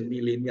 Gen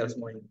milenial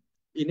semua ini.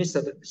 Ini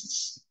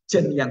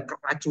gen yang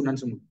keracunan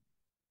semua.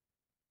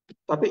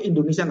 Tapi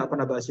Indonesia nggak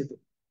pernah bahas itu.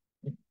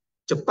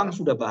 Jepang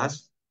sudah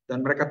bahas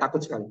dan mereka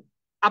takut sekali.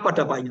 Apa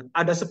dampaknya?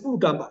 Ada 10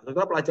 dampak.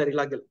 Saudara pelajari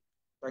lagi.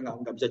 Saya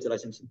nggak bisa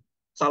jelasin sih.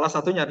 Salah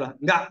satunya adalah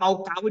nggak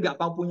mau kawin, nggak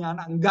mau punya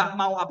anak, nggak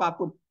mau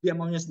apapun. Dia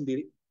maunya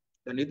sendiri.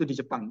 Dan itu di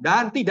Jepang.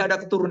 Dan tidak ada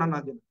keturunan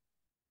lagi.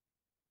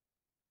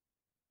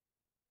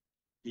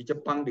 Di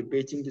Jepang, di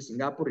Beijing, di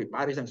Singapura, di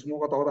Paris, dan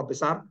semua kota-kota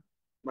besar,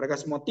 mereka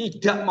semua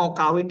tidak mau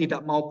kawin, tidak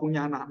mau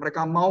punya anak.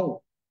 Mereka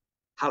mau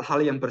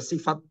hal-hal yang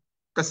bersifat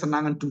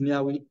kesenangan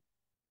duniawi,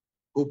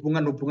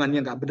 hubungan-hubungan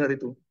yang nggak benar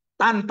itu,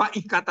 tanpa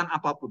ikatan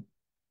apapun.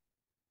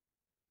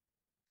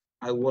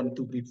 I want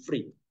to be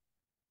free.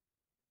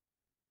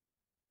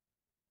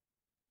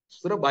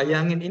 Saudara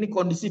bayangin ini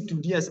kondisi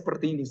dunia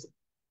seperti ini.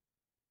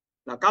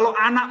 Nah, kalau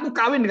anakmu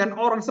kawin dengan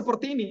orang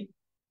seperti ini,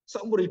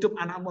 seumur hidup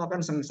anakmu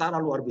akan sengsara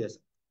luar biasa.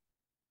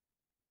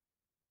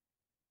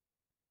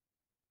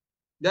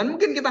 Dan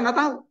mungkin kita nggak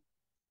tahu.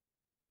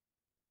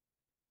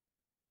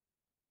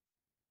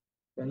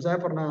 Dan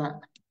saya pernah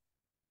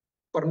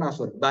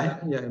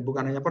banyak ya,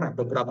 bukan hanya pernah,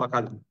 beberapa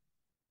kali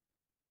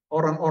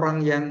orang-orang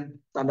yang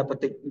tanda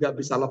petik nggak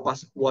bisa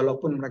lepas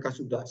walaupun mereka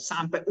sudah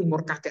sampai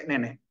umur kakek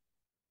nenek,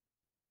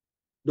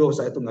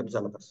 dosa itu nggak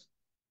bisa lepas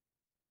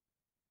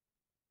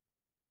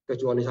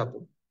kecuali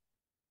satu,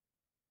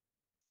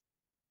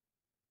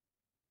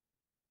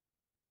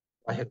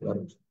 lahir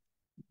baru,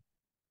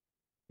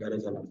 nggak ada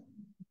jalan.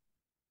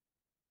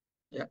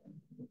 Ya,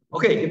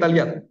 oke kita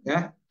lihat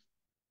ya,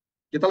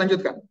 kita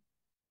lanjutkan.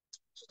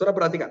 Saudara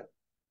perhatikan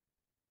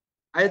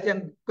ayat yang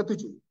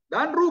ketujuh.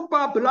 Dan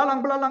rupa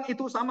belalang-belalang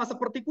itu sama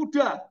seperti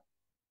kuda,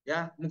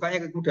 ya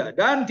mukanya ke kuda,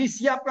 dan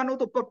disiapkan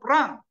untuk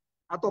berperang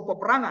atau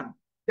peperangan.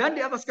 Dan di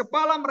atas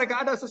kepala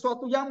mereka ada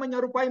sesuatu yang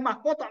menyerupai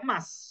mahkota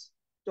emas.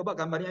 Coba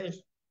gambarnya,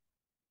 Yus.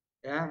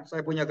 Ya, saya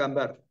punya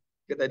gambar.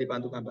 Kita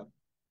dibantu gambar.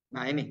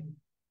 Nah ini,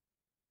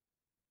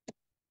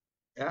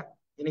 ya,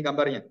 ini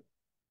gambarnya.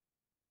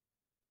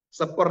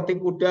 Seperti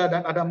kuda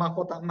dan ada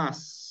mahkota emas.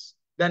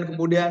 Dan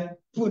kemudian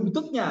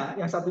buntutnya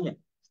yang satunya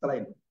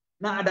setelah ini.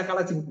 Nah ada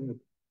kalajengking.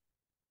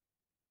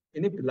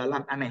 Ini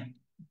belalang aneh.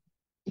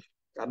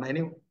 Karena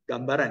ini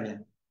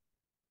gambarannya.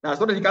 Nah,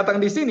 sudah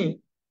dikatakan di sini,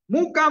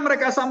 muka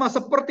mereka sama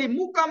seperti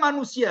muka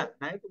manusia.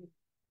 Nah, itu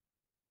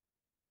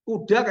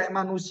kuda kayak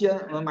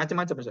manusia,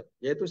 macam-macam,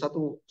 yaitu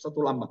satu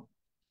lambang.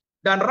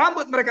 Dan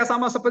rambut mereka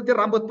sama seperti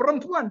rambut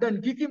perempuan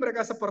dan gigi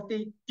mereka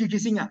seperti gigi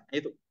singa. Nah,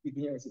 itu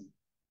giginya di sini.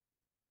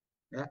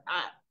 Ya.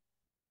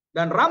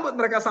 Dan rambut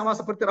mereka sama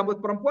seperti rambut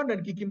perempuan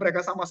dan gigi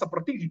mereka sama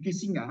seperti gigi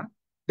singa.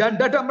 Dan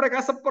dada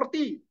mereka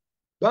seperti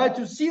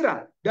baju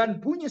sirah dan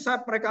bunyi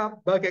sayap mereka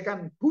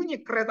bagaikan bunyi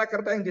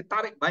kereta-kereta yang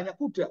ditarik banyak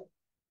kuda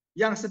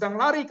yang sedang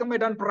lari ke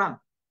medan perang,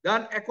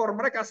 dan ekor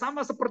mereka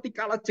sama seperti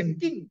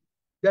kalajengking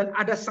dan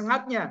ada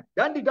sengatnya,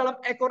 dan di dalam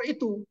ekor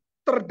itu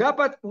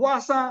terdapat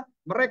kuasa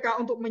mereka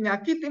untuk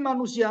menyakiti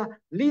manusia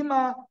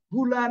 5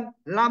 bulan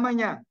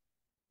lamanya,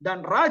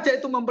 dan raja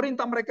itu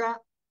memerintah mereka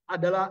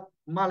adalah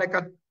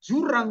malaikat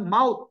jurang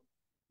maut.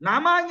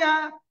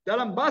 Namanya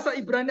dalam bahasa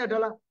Ibrani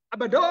adalah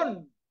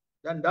Abaddon,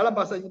 dan dalam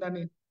bahasa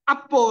Yunani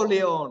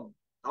Apollyon.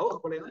 Tahu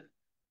Apollyon?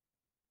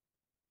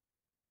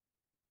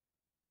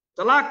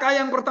 Celaka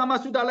yang pertama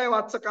sudah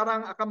lewat,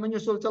 sekarang akan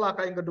menyusul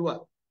celaka yang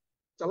kedua.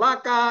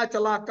 Celaka,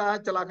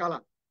 celaka,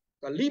 celakalah.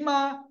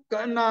 Kelima,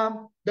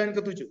 keenam, dan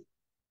ketujuh.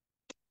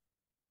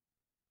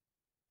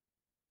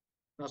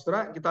 Nah,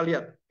 saudara, kita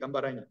lihat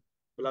gambarannya.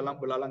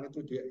 Belalang-belalang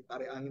itu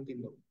ditarik angin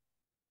timur.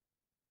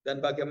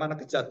 Dan bagaimana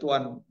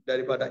kejatuhan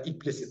daripada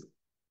iblis itu.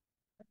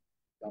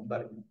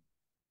 Gambarnya.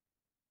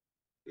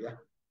 Ya.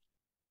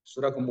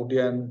 Saudara,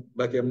 kemudian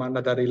bagaimana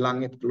dari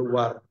langit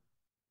keluar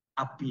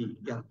api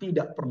yang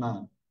tidak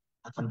pernah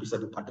akan bisa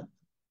dipadamkan.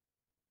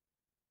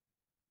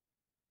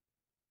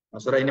 Nah,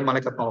 saudara, ini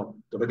malaikat maut.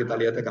 Coba kita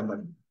lihat ya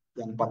gambarnya.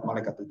 Yang 4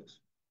 malaikat itu.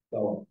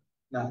 Bawah.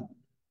 Nah,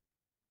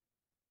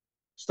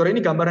 saudara,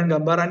 ini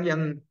gambaran-gambaran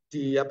yang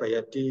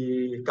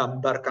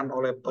digambarkan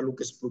oleh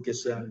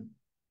pelukis-pelukis yang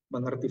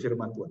mengerti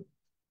firman Tuhan.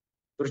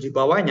 Terus di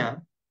bawahnya,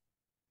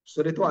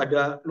 saudara, itu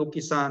ada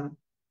lukisan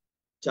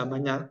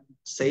zamannya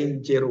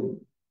Saint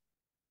Jerome,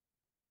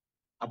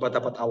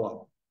 abad-abad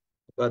awal,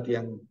 abad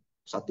yang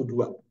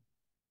 1-2.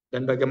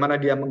 Dan bagaimana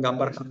dia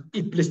menggambarkan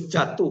iblis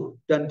jatuh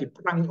dan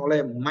diperangi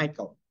oleh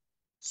Michael,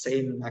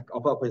 Saint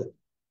Michael,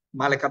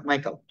 malaikat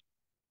Michael.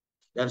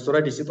 Dan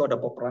saudara, di situ ada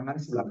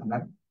peperangan sebelah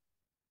kanan.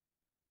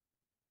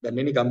 Dan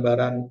ini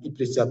gambaran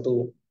iblis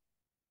jatuh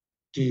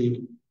di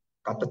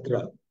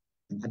katedral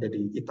yang ada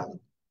di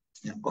Italia.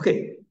 Ya,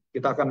 oke,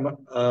 kita akan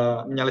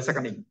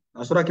menyelesaikan ini.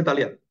 Nah, saudara, kita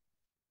lihat.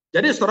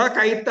 Jadi saudara,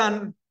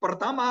 kaitan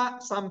pertama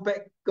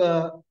sampai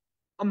ke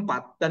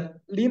 4 dan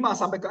 5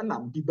 sampai ke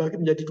 6 dibagi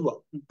menjadi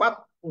 2.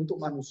 4 untuk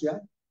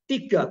manusia,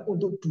 3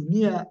 untuk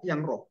dunia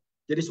yang roh.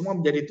 Jadi semua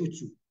menjadi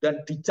 7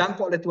 dan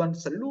dijangkau oleh Tuhan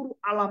seluruh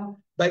alam,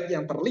 baik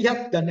yang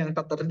terlihat dan yang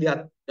tak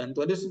terlihat. Dan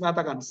Tuhan Yesus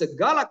mengatakan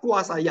segala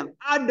kuasa yang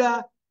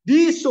ada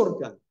di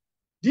surga,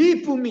 di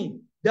bumi,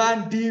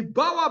 dan di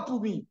bawah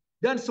bumi,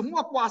 dan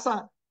semua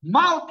kuasa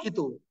maut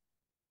itu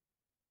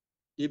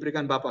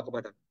diberikan Bapa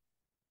kepada.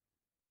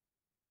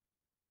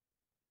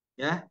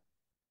 Ya.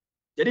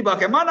 Jadi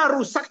bagaimana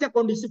rusaknya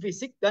kondisi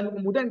fisik, dan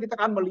kemudian kita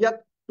akan melihat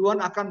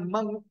Tuhan akan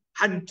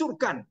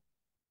menghancurkan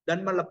dan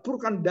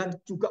meleburkan dan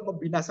juga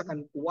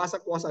membinasakan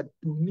kuasa-kuasa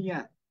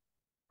dunia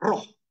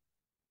roh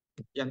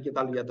yang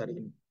kita lihat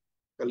hari ini.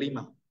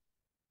 Kelima,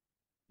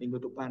 minggu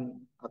depan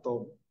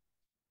atau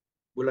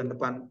bulan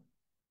depan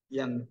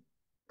yang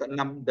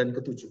ke-6 dan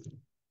ke-7.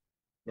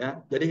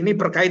 Ya, jadi ini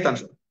berkaitan.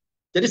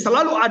 Jadi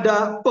selalu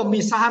ada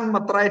pemisahan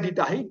meterai di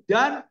dahi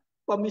dan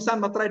pemisahan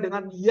meterai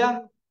dengan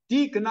yang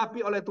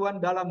digenapi oleh Tuhan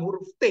dalam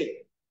huruf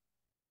T.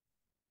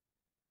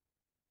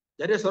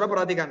 Jadi saudara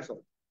perhatikan,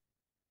 saudara.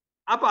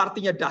 Apa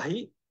artinya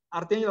dahi?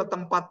 Artinya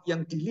tempat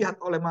yang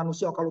dilihat oleh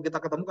manusia. Kalau kita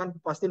ketemu kan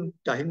pasti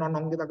dahi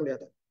nonong kita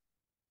kelihatan.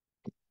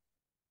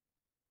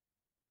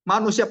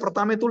 Manusia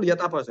pertama itu lihat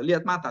apa?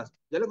 Lihat mata.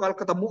 Jadi kalau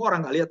ketemu orang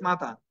nggak lihat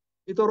mata,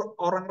 itu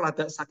orang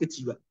rada sakit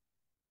jiwa.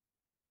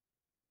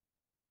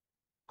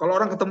 Kalau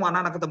orang ketemu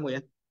anak-anak ketemu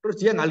ya, terus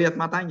dia nggak lihat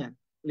matanya,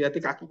 lihat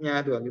kakinya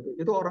doang gitu,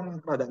 itu orang yang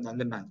rada nggak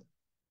ngena.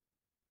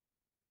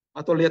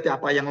 Atau lihat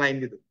apa yang lain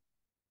gitu.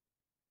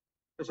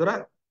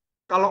 Saudara,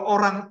 kalau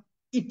orang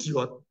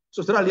idiot,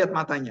 saudara lihat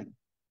matanya,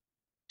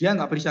 dia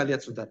nggak bisa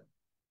lihat saudara.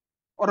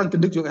 Orang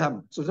gendut juga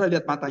sama, saudara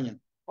lihat matanya,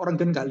 orang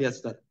gendut nggak lihat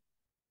saudara.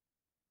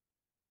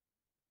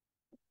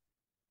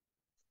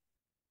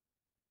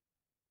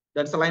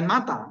 Dan selain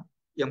mata,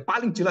 yang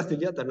paling jelas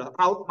dilihat adalah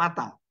raut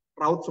mata,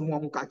 raut semua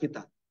muka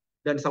kita.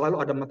 Dan selalu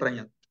ada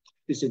meterainya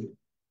di sini.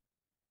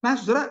 Nah,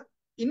 saudara,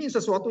 ini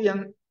sesuatu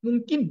yang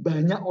mungkin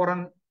banyak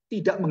orang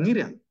tidak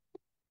mengira.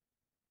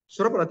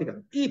 Saudara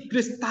perhatikan,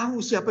 iblis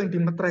tahu siapa yang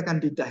dimeteraikan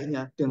di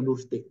dahinya dengan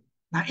huruf T.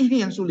 Nah,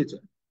 ini yang sulit.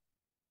 Saudara.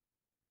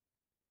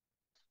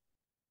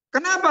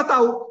 Kenapa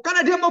tahu?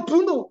 Karena dia mau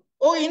bunuh.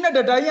 Oh, ini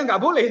ada dahinya,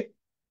 nggak boleh.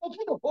 Mau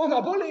bunuh. Oh,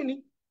 nggak boleh ini.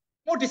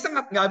 Mau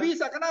disengat, nggak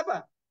bisa.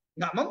 Kenapa?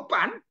 Nggak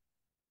mempan.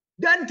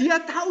 Dan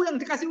dia tahu yang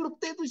dikasih huruf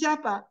T itu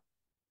siapa.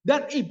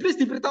 Dan iblis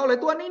diberitahu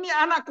oleh Tuhan, ini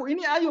anakku,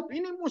 ini Ayub,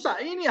 ini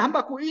Musa, ini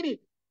hambaku, ini.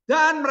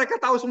 Dan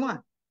mereka tahu semua.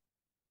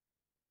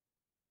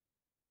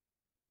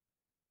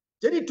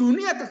 Jadi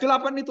dunia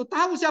kegelapan itu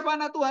tahu siapa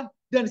anak Tuhan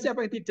dan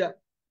siapa yang tidak.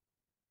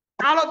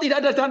 Kalau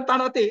tidak ada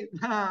tanda T,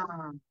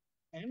 nah,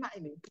 enak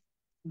ini.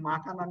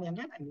 Makanan yang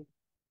enak ini.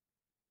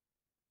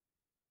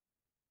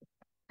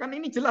 Kan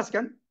ini jelas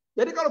kan?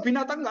 Jadi kalau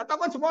binatang nggak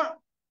tahu kan semua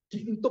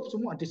diintup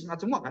semua, disengat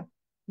semua kan?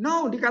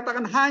 No,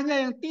 dikatakan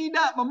hanya yang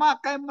tidak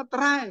memakai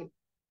meterai.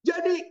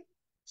 Jadi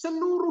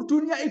seluruh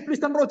dunia iblis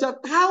dan roh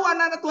jahat tahu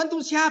anak-anak Tuhan itu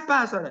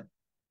siapa, saudara.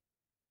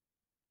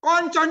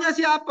 Konconya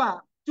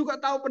siapa? Juga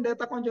tahu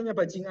pendeta konconya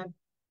bajingan,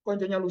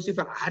 konconya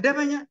Lucifer. Ada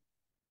banyak.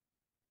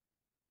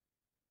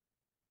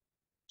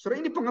 Saudara,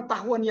 ini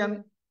pengetahuan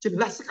yang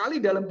jelas sekali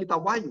dalam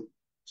kitab Wahyu.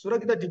 Saudara,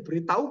 kita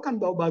diberitahukan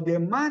bahwa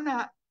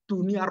bagaimana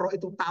dunia roh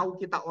itu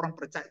tahu kita orang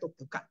percaya itu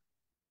bukan.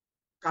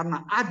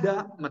 Karena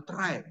ada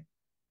meterai.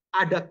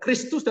 Ada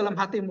Kristus dalam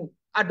hatimu.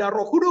 Ada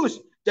Roh Kudus.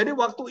 Jadi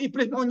waktu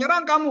iblis mau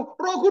nyerang kamu,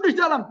 Roh Kudus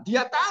dalam.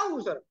 Dia tahu,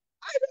 saudara.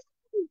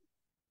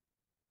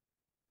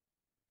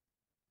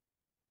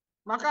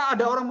 Maka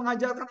ada orang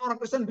mengajarkan orang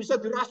Kristen bisa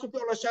dirasuki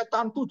oleh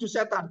setan, 7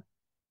 setan.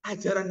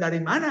 Ajaran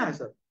dari mana,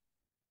 saudara?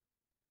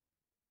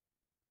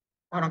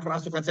 Orang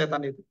kerasukan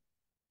setan itu.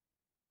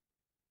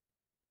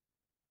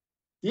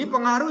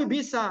 Dipengaruhi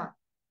bisa.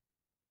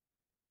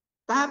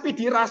 Tapi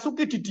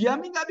dirasuki,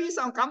 didiami nggak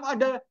bisa. Kamu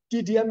ada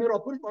didiami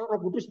Roh Kudus,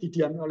 Roh Kudus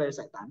didiami oleh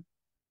setan.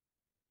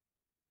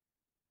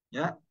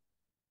 Ya.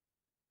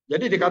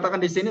 Jadi dikatakan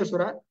di sini,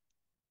 saudara,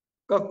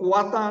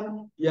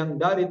 kekuatan yang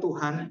dari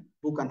Tuhan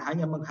bukan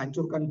hanya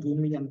menghancurkan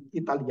bumi yang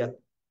kita lihat,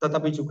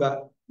 tetapi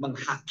juga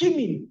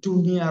menghakimi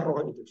dunia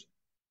roh itu.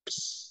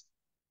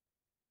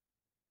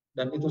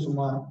 Dan itu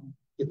semua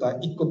kita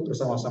ikut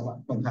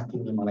bersama-sama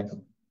menghakimi malaikat.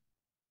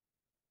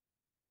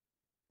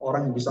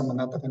 Orang yang bisa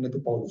mengatakan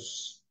itu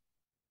Paulus.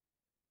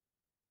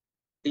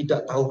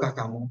 Tidak tahukah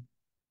kamu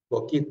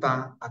bahwa kita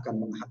akan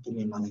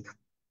menghakimi malaikat?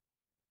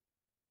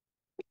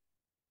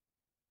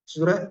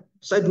 Saudara,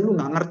 saya dulu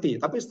nggak ngerti,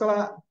 tapi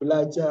setelah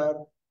belajar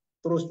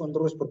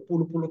terus-menerus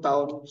berpuluh-puluh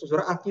tahun,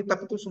 saudara,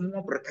 Alkitab itu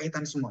semua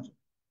berkaitan semua.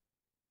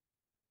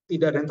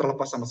 Tidak ada yang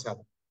terlepas sama sekali.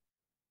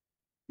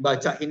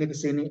 Baca ini ke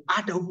sini,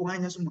 ada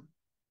hubungannya semua.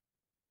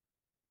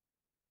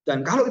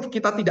 Dan kalau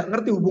kita tidak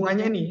ngerti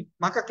hubungannya ini,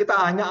 maka kita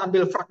hanya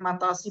ambil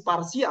fragmentasi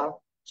parsial,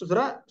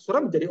 saudara,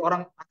 saudara menjadi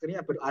orang akhirnya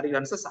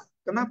beraliran sesat.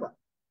 Kenapa?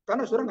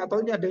 Karena saudara nggak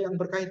tahu ini ada yang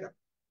berkaitan.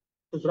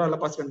 Saudara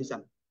lepaskan di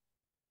sana.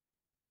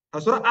 Nah,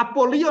 saudara,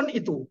 Apolion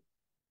itu,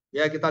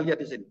 ya kita lihat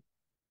di sini.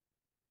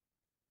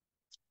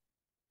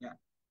 Ya.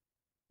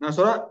 Nah,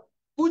 saudara,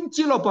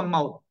 kunci lubang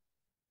maut.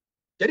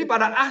 Jadi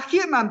pada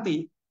akhir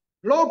nanti,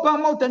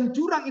 lubang maut dan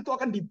jurang itu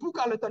akan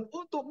dibuka oleh Tuhan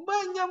untuk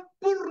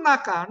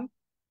menyempurnakan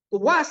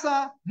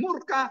kuasa,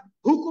 murka,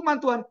 hukuman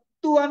Tuhan.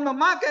 Tuhan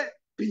memakai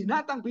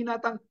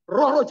binatang-binatang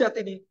roh-roh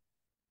jahat ini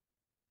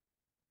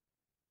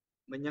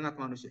menyengat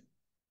manusia.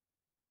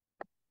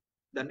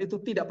 Dan itu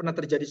tidak pernah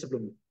terjadi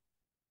sebelumnya.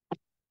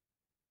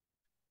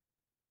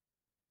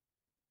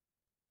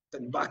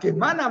 Dan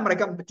bagaimana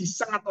mereka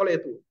disengat oleh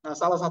itu? Nah,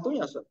 salah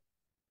satunya,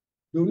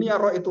 dunia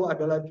roh itu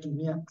adalah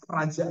dunia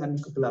kerajaan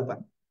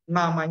kegelapan.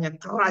 Namanya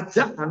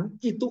kerajaan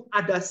itu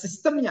ada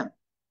sistemnya.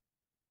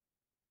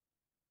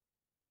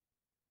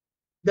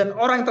 Dan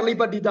orang yang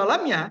terlibat di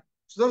dalamnya,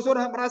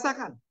 saudara-saudara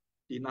merasakan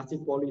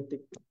dinasti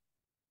politik,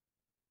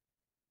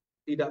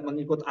 tidak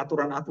mengikut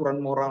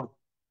aturan-aturan moral.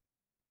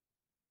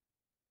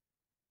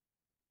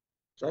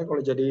 Saya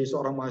kalau jadi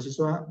seorang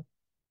mahasiswa,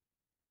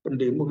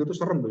 pendemo itu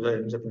serem loh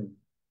saya misalnya.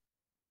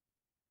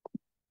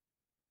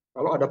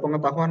 Kalau ada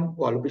pengetahuan,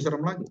 wah lebih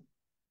serem lagi.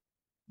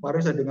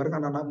 Kemarin saya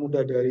dengarkan anak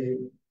muda dari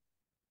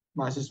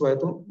mahasiswa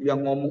itu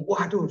yang ngomong,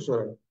 waduh,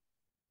 saudara,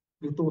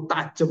 itu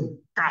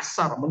tajam,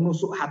 kasar,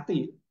 menusuk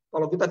hati.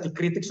 Kalau kita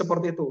dikritik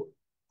seperti itu,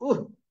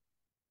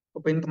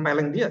 kepengen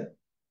tempeleng dia.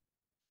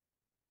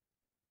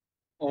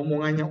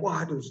 Omongannya,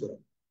 waduh,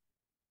 saudara,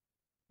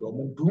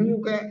 ngomong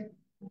dungu kayak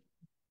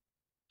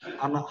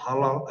anak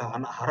halal,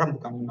 anak haram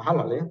bukan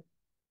halal ya.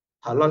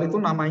 Halal itu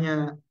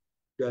namanya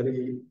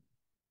dari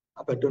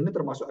Abaddon ini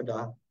termasuk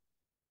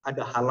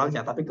ada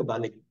halalnya, tapi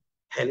kebalik,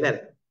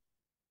 halal.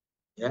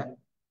 Ya,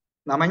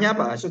 namanya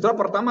apa? Saudara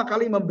pertama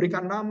kali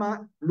memberikan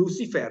nama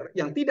Lucifer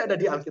yang tidak ada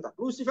di Alkitab.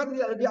 Lucifer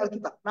tidak ada di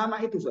Alkitab. Nama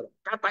itu, saudara.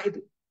 Kata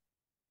itu.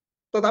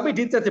 Tetapi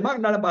diterjemahkan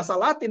dalam bahasa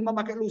Latin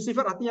memakai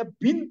Lucifer artinya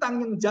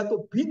bintang yang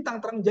jatuh,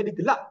 bintang terang menjadi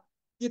gelap.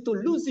 Itu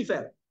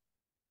Lucifer.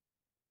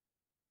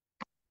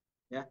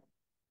 Ya.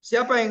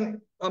 Siapa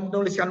yang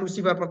menuliskan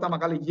Lucifer pertama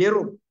kali?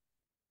 Yerum.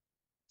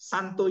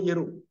 Santo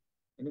Yerum.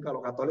 Ini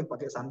kalau Katolik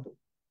pakai Santo.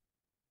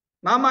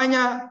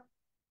 Namanya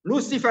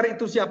Lucifer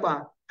itu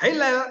siapa?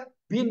 Hillel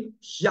bin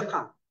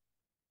Yaka.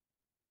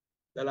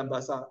 Dalam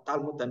bahasa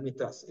Talmud dan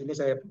Midrash. Ini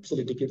saya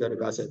selidiki dari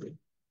bahasa itu.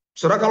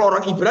 Saudara, kalau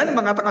orang Ibrani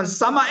mengatakan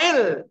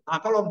Samael. Nah,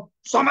 kalau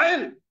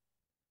Samael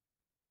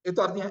itu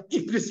artinya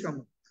iblis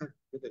kamu.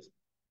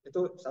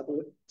 Itu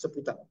satu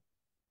sebutan.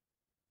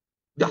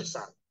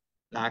 Dasar.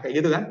 Nah, kayak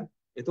gitu kan.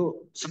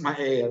 Itu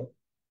Samael.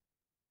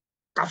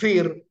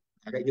 Kafir.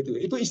 Nah, kayak gitu.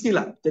 Itu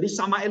istilah. Jadi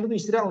Samael itu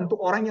istilah untuk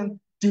orang yang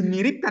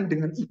dimiripkan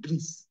dengan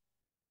iblis.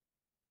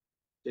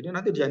 Jadi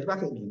nanti jangan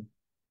dipakai ini.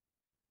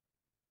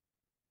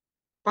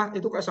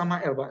 Pak, itu kayak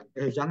Samael, Pak.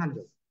 Jangan.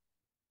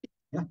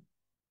 Ya.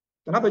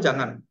 Kenapa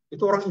jangan?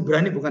 Itu orang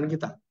Ibrani bukan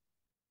kita.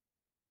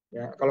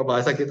 Ya, kalau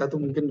bahasa kita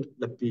tuh mungkin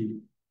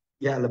lebih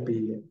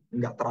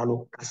nggak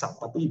terlalu kasar.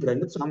 Tapi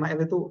Ibrani itu Samael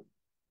itu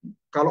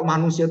kalau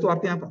manusia itu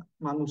artinya apa?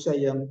 Manusia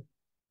yang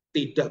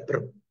tidak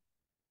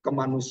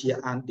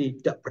berkemanusiaan,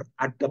 tidak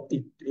beradab,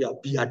 tidak ya,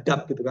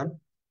 biadab gitu kan.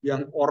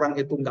 Yang orang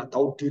itu nggak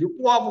tahu diri,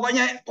 wah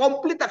pokoknya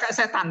komplit kayak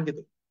setan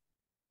gitu.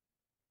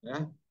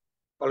 Ya,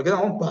 kalau kita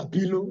ngomong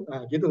babi lu,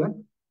 nah, gitu kan.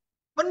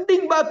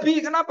 Mending babi,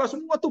 kenapa?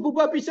 Semua tubuh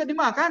babi bisa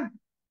dimakan.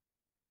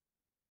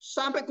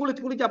 Sampai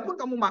kulit-kulitnya pun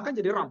kamu makan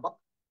jadi rampak.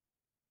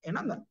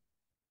 Enak nggak?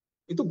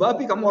 Itu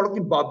babi, kamu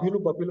olokin babi lu,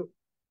 babi lu.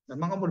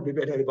 Memang kamu lebih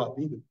baik dari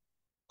babi itu.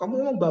 Kamu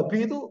ngomong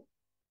babi itu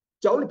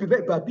jauh lebih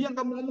baik babi yang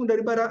kamu ngomong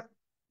daripada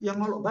yang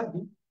ngelok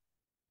babi.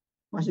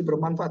 Masih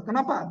bermanfaat.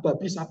 Kenapa?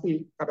 Babi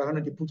sapi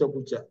kadang-kadang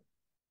dipuja-puja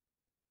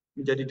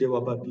menjadi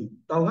dewa babi.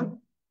 Tahu kan?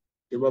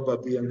 Dewa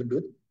babi yang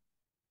gendut.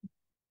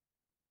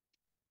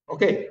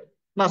 Oke.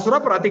 Nah,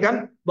 saudara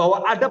perhatikan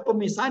bahwa ada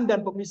pemisahan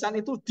dan pemisahan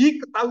itu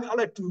diketahui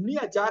oleh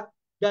dunia jahat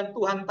dan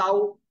Tuhan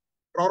tahu,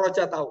 Roh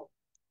Roja tahu,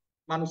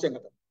 manusia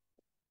nggak tahu.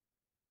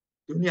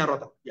 Dunia roh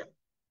tahu. Ya.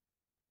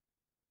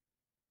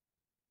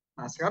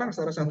 Nah, sekarang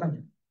saya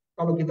tanya,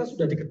 kalau kita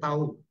sudah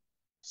diketahui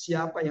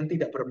siapa yang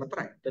tidak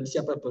bermeterai dan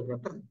siapa yang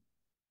bermeterai,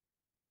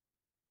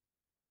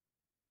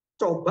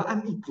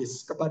 cobaan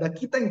iblis kepada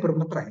kita yang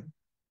bermeterai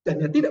dan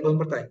yang tidak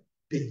bermeterai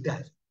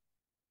beda.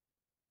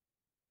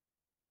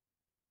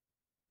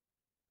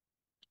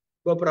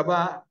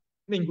 Beberapa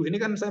minggu ini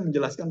kan saya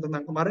menjelaskan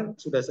tentang kemarin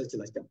sudah saya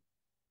jelaskan.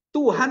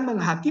 Tuhan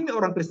menghakimi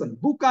orang Kristen,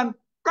 bukan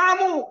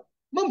kamu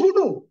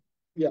membunuh.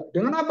 Ya,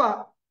 dengan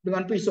apa?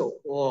 Dengan pisau.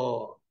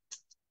 Oh,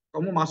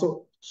 kamu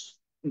masuk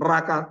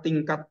neraka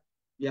tingkat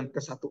yang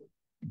ke-1.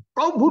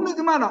 Kau bunuh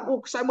gimana?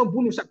 Oh, saya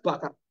membunuh, saya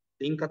bakar.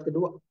 Tingkat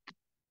kedua,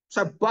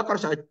 saya bakar,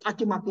 saya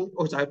caci maki,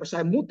 oh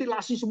saya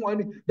mutilasi semua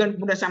ini dan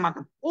kemudian saya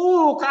makan.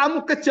 Oh,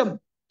 kamu kejam.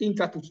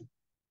 Tingkat 7.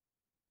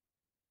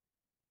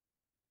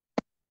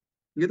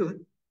 Gitu kan?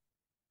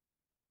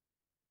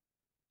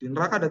 Di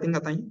neraka ada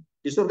tingkatannya,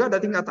 di surga ada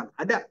tingkatan,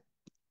 ada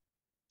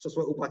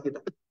sesuai upah kita.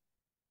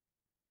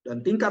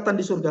 Dan tingkatan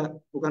di surga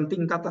bukan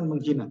tingkatan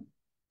menghina,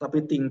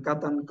 tapi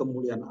tingkatan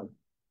kemuliaan Allah.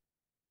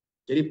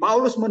 Jadi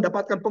Paulus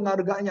mendapatkan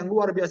penghargaan yang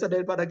luar biasa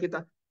daripada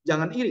kita.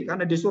 Jangan iri,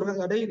 karena di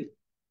surga nggak ada iri.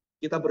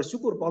 Kita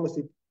bersyukur Paulus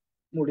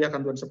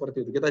dimuliakan Tuhan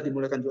seperti itu. Kita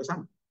dimuliakan juga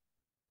sama.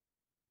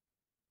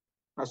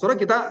 Nah, saudara,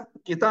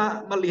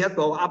 kita melihat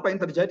bahwa apa yang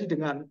terjadi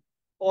dengan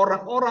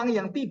orang-orang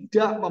yang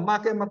tidak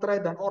memakai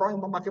meterai dan orang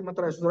yang memakai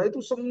meterai, saudara,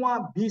 itu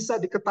semua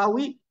bisa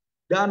diketahui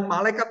dan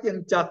malaikat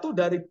yang jatuh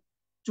dari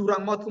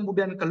jurang maut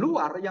kemudian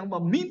keluar yang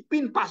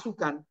memimpin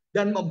pasukan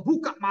dan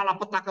membuka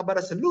malapetaka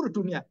kepada seluruh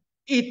dunia.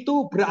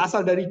 Itu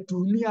berasal dari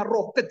dunia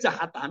roh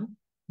kejahatan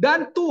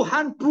dan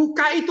Tuhan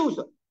buka itu.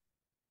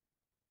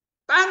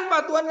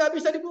 Tanpa Tuhan nggak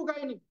bisa dibuka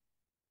ini.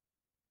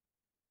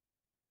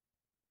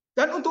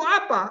 Dan untuk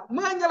apa?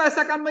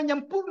 Menyelesaikan,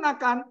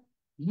 menyempurnakan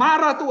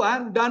marah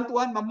Tuhan, dan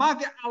Tuhan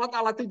memakai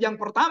alat-alat itu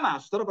yang pertama.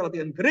 Saudara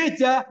perhatikan,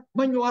 gereja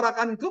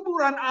menyuarakan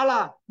kemuliaan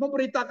Allah,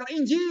 memberitakan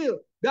Injil,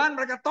 dan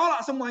mereka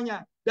tolak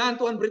semuanya. Dan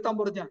Tuhan beritahu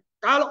muridnya,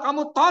 kalau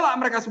kamu tolak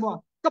mereka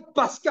semua,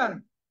 kebaskan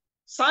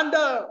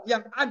sandal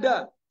yang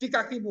ada di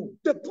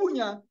kakimu,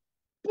 debunya,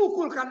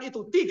 pukulkan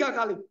itu 3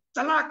 kali.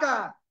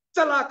 Celaka,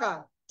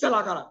 celaka,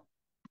 celaka.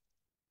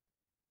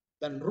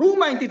 Dan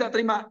rumah yang tidak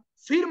terima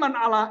firman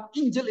Allah,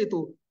 Injil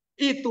itu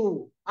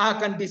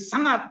akan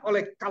disengat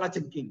oleh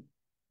kalajengking.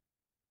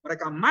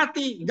 Mereka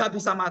mati, nggak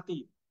bisa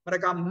mati.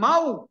 Mereka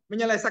mau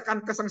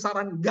menyelesaikan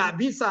kesengsaraan, nggak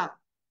bisa.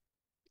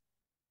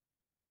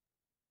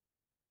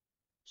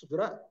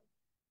 Saudara,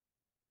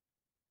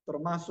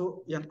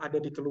 termasuk yang ada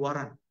di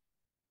Keluaran.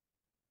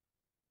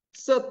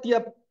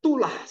 Setiap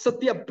tulah,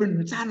 setiap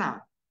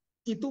bencana,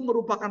 itu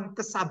merupakan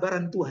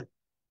kesabaran Tuhan.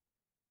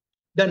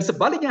 Dan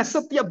sebaliknya,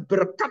 setiap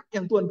berkat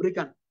yang Tuhan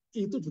berikan,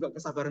 itu juga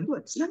kesabaran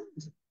Tuhan.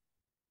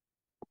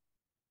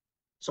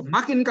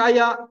 Semakin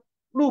kaya,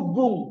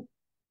 lubung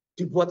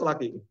dibuat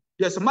lagi.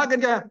 Dia semakin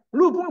kaya,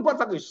 lubung dibuat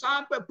lagi.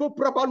 Sampai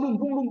beberapa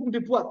lumbung-lumbung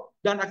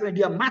dibuat. Dan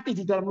akhirnya dia mati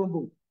di dalam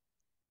lumbung.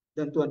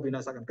 Dan Tuhan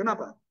binasakan.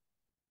 Kenapa?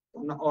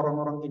 Karena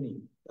orang-orang ini.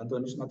 Dan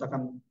Tuhan Yesus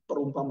mengatakan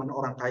perumpamaan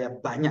orang kaya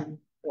banyak.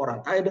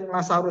 Orang kaya dengan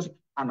Lazarus,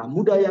 anak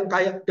muda yang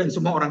kaya, dan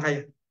semua orang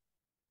kaya.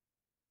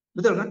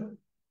 Betul kan?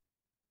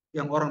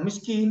 Yang orang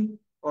miskin,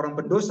 orang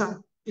pendosa,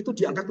 itu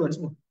diangkat Tuhan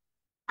semua.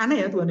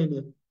 Aneh ya Tuhan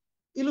ini.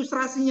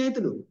 Ilustrasinya itu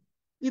loh.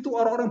 Itu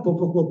orang-orang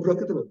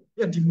bobrok-bobrok itu loh.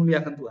 Yang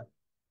dimuliakan Tuhan.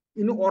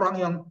 Ini orang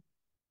yang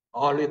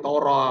ahli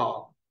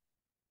Taurat,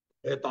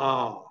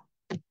 Eta,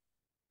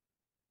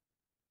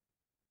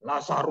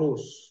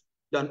 Lazarus,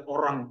 dan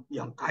orang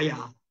yang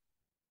kaya,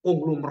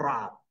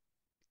 konglomerat,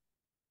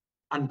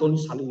 Antoni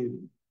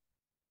Salim,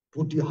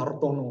 Budi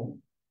Hartono.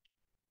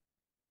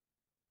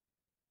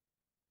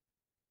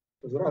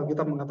 Saudara,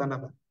 kita mengatakan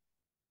apa?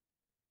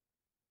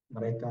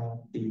 Mereka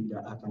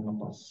tidak akan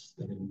lepas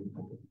dari hidup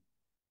itu.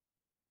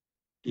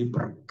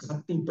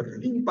 Diberkati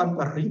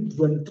berlimpah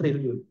ribuan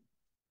triliun.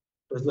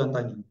 Terus Tuhan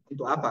tanya,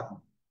 untuk apa?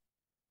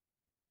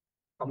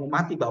 Kamu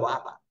mati bawa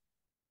apa?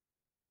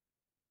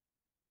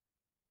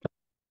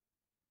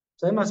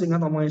 Saya masih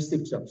ingat omongnya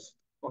Steve Jobs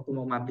waktu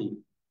mau mati.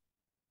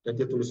 Dan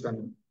dia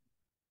tuliskan.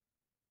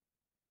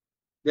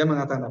 Dia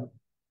mengatakan,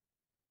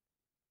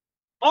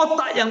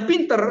 otak yang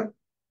pinter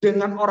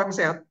dengan orang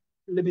sehat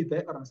lebih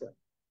baik orang sehat.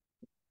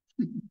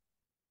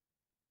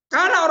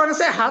 Karena orang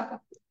sehat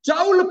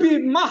jauh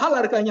lebih mahal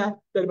harganya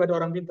daripada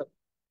orang pinter.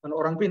 Karena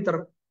orang pinter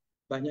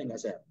banyak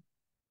nggak sehat.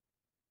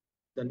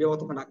 Dan dia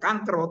waktu kena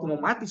kanker, waktu mau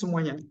mati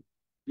semuanya,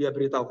 dia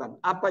beritahukan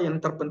apa yang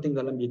terpenting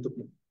dalam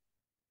hidupmu.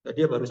 Dan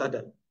dia baru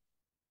sadar.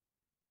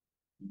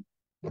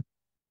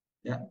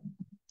 Ya.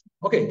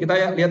 Oke,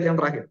 kita lihat yang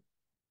terakhir.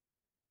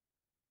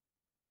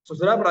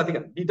 Saudara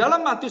perhatikan, di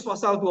dalam Matius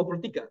pasal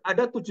 23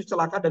 ada 7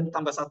 celaka dan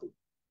tambah 1.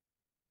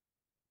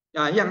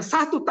 Nah, yang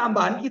 1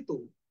 tambahan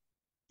itu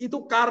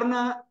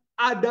karena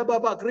ada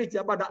bapak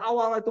gereja pada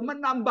awal itu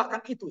menambahkan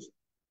itu.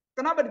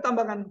 Kenapa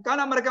ditambahkan?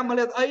 Karena mereka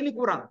melihat ini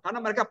kurang.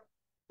 Karena mereka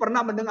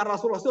pernah mendengar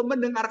Rasul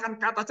mendengarkan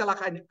kata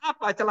celaka ini.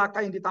 Apa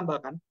celaka yang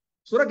ditambahkan?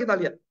 Surah kita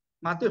lihat.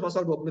 Matius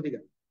pasal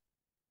 23.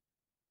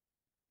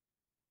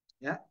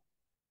 Ya.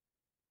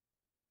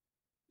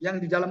 Yang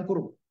di dalam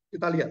kurung.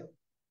 Kita lihat.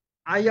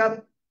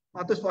 Ayat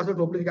Matius pasal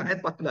 23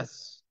 ayat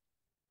 14.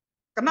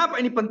 Kenapa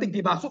ini penting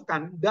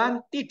dimasukkan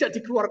dan tidak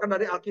dikeluarkan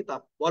dari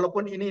Alkitab?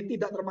 Walaupun ini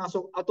tidak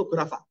termasuk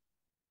autografa.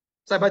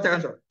 Saya bacakan,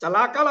 saudara.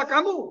 Celakalah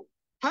kamu,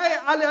 hai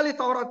ahli-ahli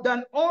Taurat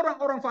dan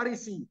orang-orang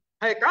Farisi.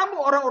 Hai kamu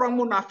orang-orang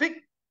munafik,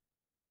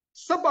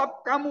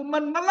 sebab kamu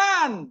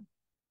menelan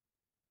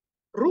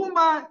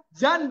rumah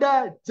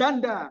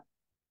janda-janda.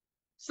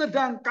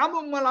 Sedang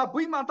kamu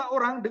melabui mata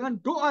orang dengan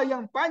doa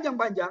yang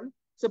panjang-panjang,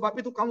 sebab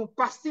itu kamu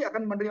pasti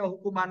akan menerima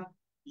hukuman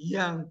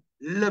yang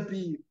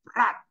lebih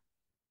berat.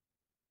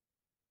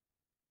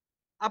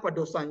 Apa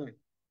dosanya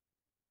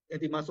yang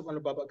dimasukkan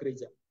oleh bapak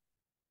gereja?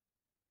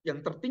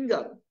 Yang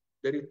tertinggal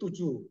dari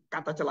 7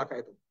 kata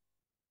celaka itu.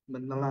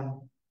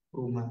 Menelan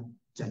rumah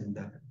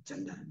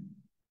janda-janda.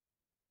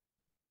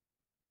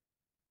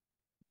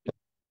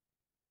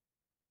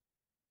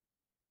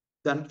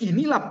 Dan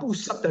inilah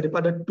pusat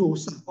daripada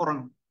dosa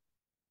orang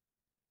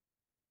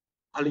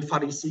ahli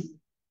Farisi,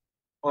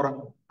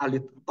 orang ahli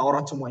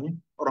Taurat semuanya,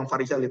 orang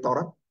Farisi ahli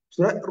Taurat.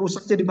 Sudah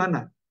rusaknya di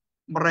mana?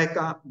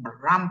 Mereka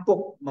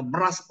merampok,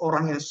 memeras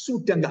orang yang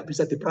sudah nggak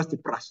bisa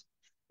diperas.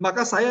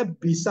 Maka saya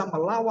bisa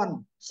melawan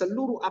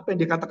seluruh apa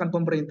yang dikatakan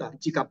pemerintah.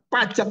 Jika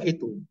pajak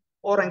itu,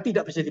 orang yang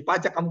tidak bisa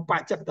dipajak, kamu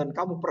pajak dan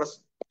kamu peras.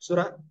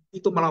 Saudara,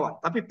 itu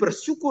melawan. Tapi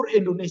bersyukur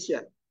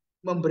Indonesia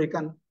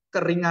memberikan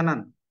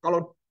keringanan.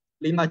 Kalau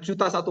 5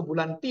 juta 1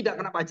 bulan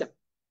tidak kena pajak.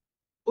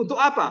 Untuk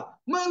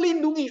apa?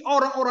 Melindungi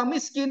orang-orang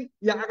miskin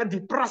yang akan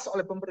diperas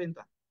oleh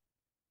pemerintah.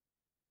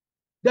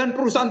 Dan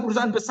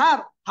perusahaan-perusahaan besar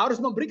harus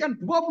memberikan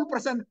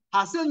 20%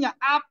 hasilnya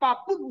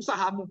apapun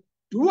usahamu.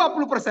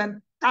 20%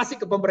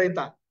 kasih ke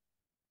pemerintah.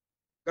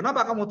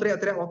 Kenapa kamu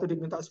teriak-teriak waktu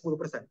diminta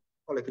 10%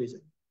 oleh gereja?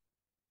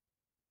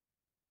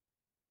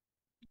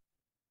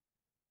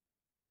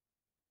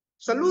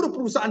 Seluruh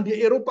perusahaan di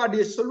Eropa,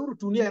 di seluruh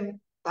dunia yang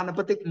tanda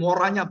petik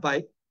moralnya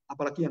baik,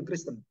 apalagi yang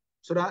Kristen,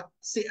 sudah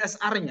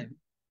CSR-nya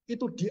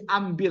itu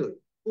diambil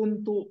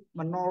untuk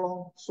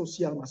menolong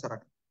sosial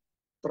masyarakat.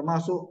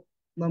 Termasuk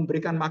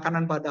memberikan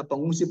makanan pada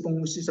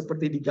pengungsi-pengungsi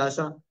seperti di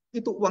Gaza,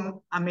 itu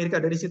uang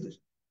Amerika dari situ.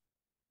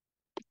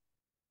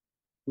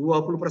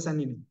 20%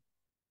 ini.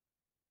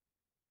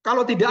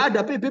 Kalau tidak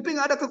ada, PBB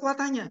nggak ada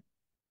kekuatannya.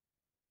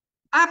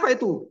 Apa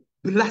itu?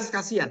 Belas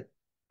kasihan.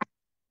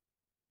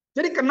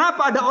 Jadi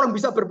kenapa ada orang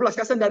bisa berbelas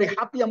kasihan dari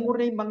hati yang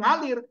murni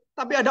mengalir,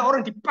 tapi ada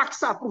orang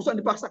dipaksa, perusahaan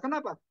dipaksa.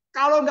 Kenapa?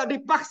 Kalau nggak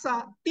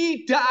dipaksa,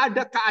 tidak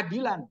ada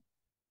keadilan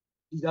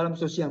di dalam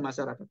sosial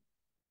masyarakat.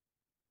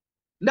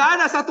 Nggak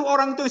ada satu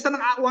orang itu yang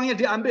senang uangnya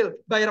diambil,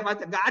 bayar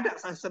pajak. Nggak ada,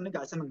 saya senang,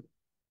 nggak senang.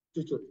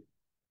 Jujur.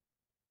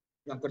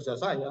 Yang kerja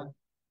saya,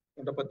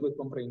 yang dapat duit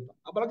pemerintah.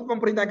 Apalagi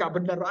pemerintah nggak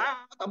benar,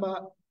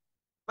 tambah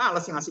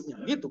males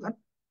ngasihnya. Gitu kan.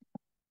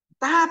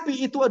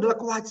 Tapi itu adalah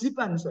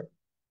kewajiban.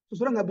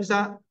 Saudara nggak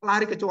bisa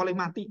lari kecuali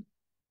mati.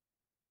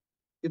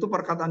 Itu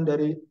perkataan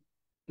dari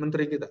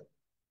menteri kita.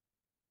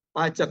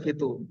 Pajak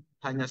itu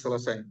hanya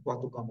selesai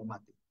waktu kamu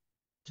mati.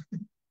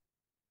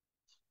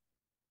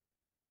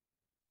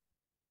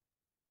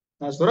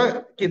 Nah,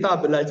 saudara, kita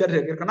belajar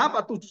dari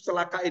kenapa 7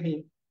 celaka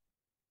ini.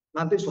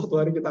 Nanti suatu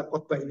hari kita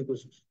khotbah ini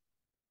khusus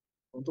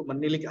untuk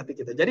menilik hati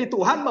kita. Jadi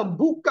Tuhan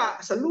membuka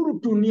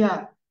seluruh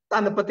dunia,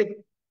 tanda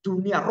petik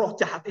dunia roh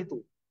jahat itu.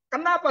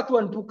 Kenapa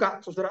Tuhan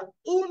buka, saudara?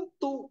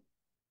 Untuk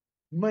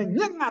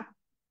menyengat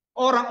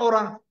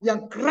orang-orang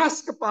yang keras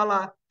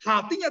kepala,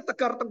 hatinya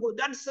tegar tengkuk,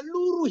 dan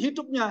seluruh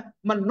hidupnya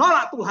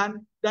menolak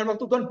Tuhan. Dan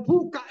waktu Tuhan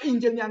buka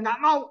Injilnya, nggak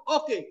mau,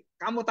 oke,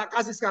 kamu tak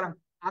kasih sekarang.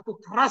 Aku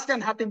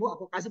keraskan hatimu,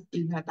 aku kasih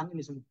binatang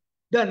ini semua.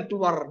 Dan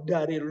keluar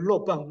dari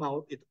lubang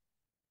maut itu.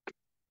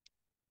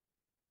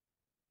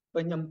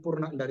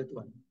 Penyempurnaan dari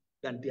Tuhan.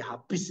 Dan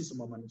dihabisi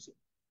semua manusia.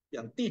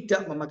 Yang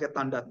tidak memakai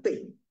tanda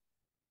T.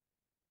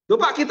 Loh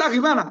Pak, kita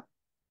gimana?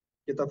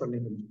 Kita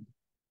terlindungi.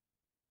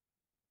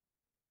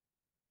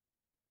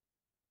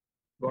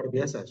 Luar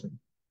biasa.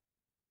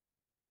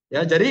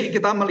 Ya, jadi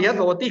kita melihat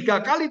bahwa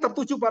 3 kali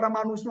tertuju pada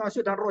manusia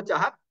dan roh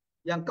jahat,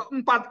 yang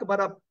keempat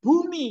kepada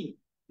bumi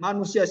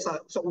manusia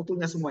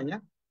seutuhnya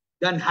semuanya,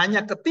 dan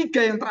hanya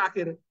ketiga yang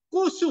terakhir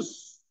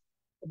khusus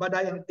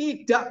kepada yang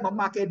tidak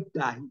memakai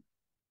dahi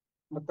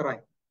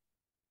materai,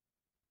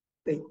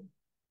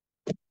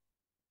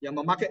 yang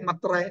memakai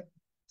materai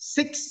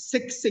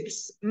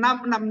 666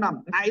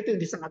 666. Nah itu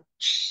yang disengat.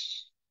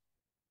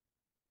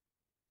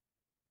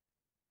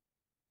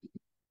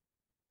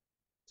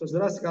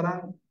 Saudara,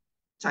 sekarang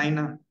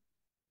China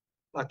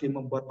lagi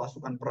membuat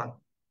pasukan perang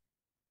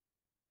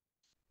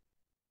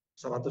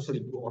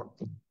 100.000 orang.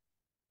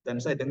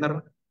 Dan saya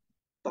dengar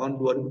tahun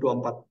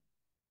 2024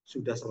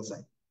 sudah selesai.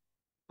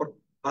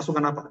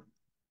 Pasukan apa?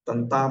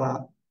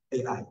 Tentara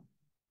AI.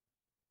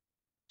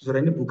 Saudara,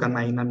 ini bukan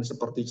mainan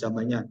seperti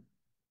zamannya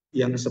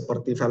yang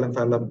seperti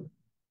film-film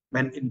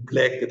Man in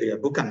Black gitu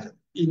ya. Bukan.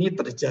 Ini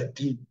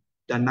terjadi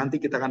dan nanti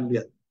kita akan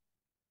lihat.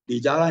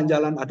 Di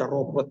jalan-jalan ada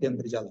robot yang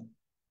berjalan.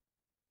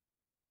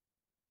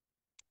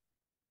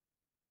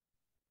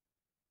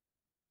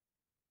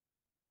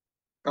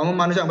 Kamu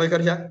manusia yang baik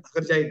kerja,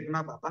 kerjain.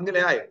 Kenapa? Panggil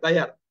AI,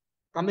 bayar.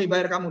 Kami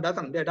bayar kamu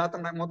datang. Dia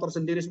datang naik motor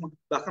sendiri semua.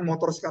 Bahkan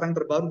motor sekarang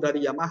terbaru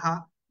dari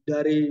Yamaha,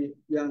 dari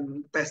yang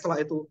Tesla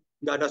itu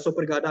nggak ada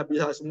supir, nggak ada,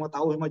 bisa semua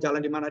tahu semua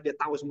jalan di mana, dia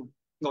tahu semua.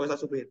 Nggak usah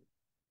supir.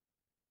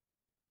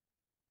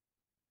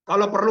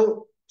 Kalau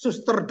perlu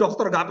suster,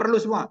 dokter, nggak perlu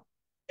semua.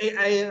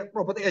 AI,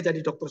 robot AI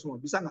jadi dokter semua.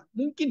 Bisa nggak?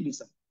 Mungkin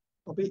bisa.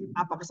 Tapi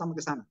apakah sampai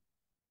ke sana?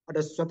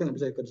 Ada sesuatu yang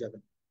bisa dikerjakan.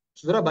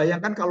 Saudara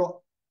bayangkan kalau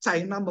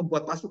China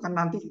membuat pasukan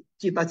nanti,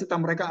 cita-cita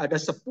mereka ada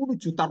 10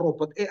 juta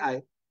robot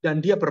AI,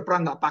 dan dia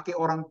berperang nggak pakai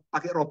orang,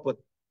 pakai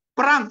robot.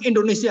 Perang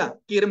Indonesia,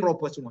 kirim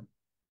robot semua.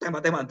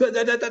 Tembak-tembak,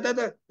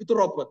 itu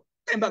robot.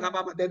 Tembak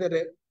apa-apa,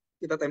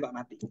 kita tembak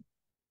mati.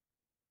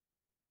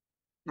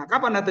 Nah,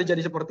 kapan nanti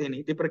jadi seperti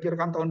ini?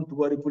 Diperkirakan tahun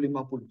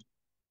 2050.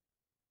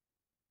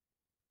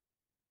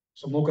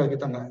 Semoga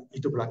kita nggak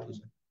hidup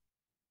lagi.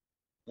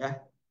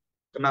 Ya,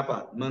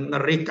 kenapa?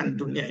 Mengerikan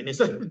dunia ini.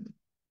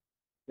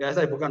 Ya,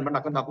 saya bukan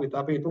menakut-nakuti,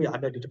 tapi itu ya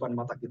ada di depan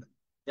mata kita.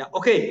 Ya,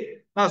 oke. Okay.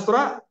 Nah,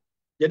 saudara,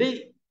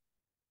 jadi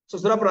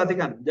saudara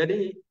perhatikan.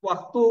 Jadi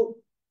waktu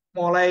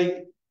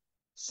mulai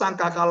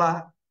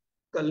sangkakala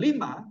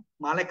kelima,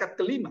 malaikat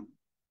kelima,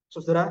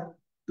 saudara,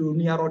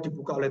 dunia roh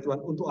dibuka oleh Tuhan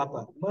untuk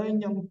apa?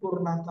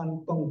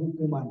 Menyempurnakan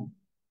penghukuman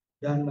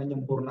dan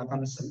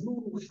menyempurnakan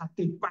seluruh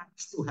hati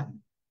panas Tuhan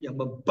yang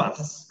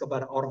membalas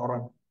kepada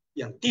orang-orang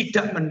yang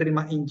tidak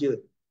menerima Injil,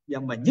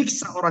 yang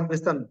menyiksa orang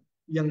Kristen,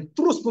 yang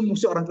terus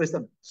memusuhi orang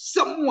Kristen.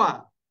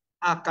 Semua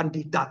akan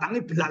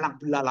didatangi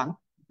belalang-belalang,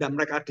 dan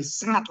mereka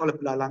disengat oleh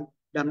belalang,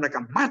 dan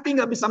mereka mati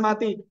nggak bisa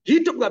mati,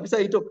 hidup nggak bisa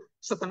hidup,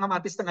 setengah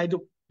mati setengah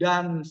hidup,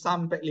 dan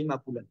sampai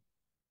 5 bulan.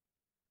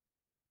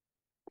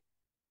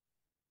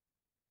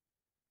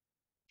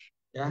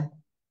 Ya,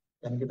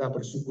 dan kita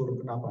bersyukur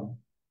kenapa?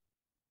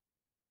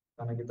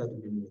 Karena kita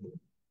dilindungi.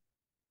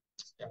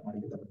 Ya,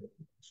 mari kita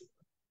bersyukur.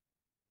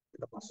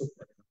 Kita masuk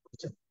ke dalam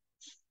perjalanan.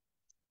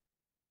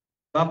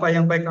 Bapak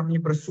yang baik, kami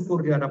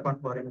bersyukur di hadapan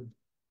hari ini.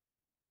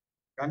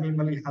 Kami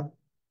melihat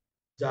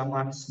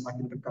zaman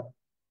semakin dekat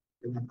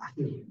dengan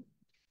akhir.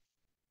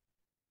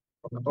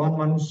 Pengetahuan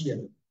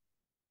manusia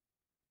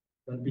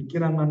dan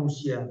pikiran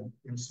manusia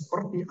yang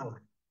seperti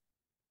Allah,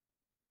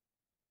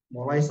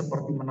 mulai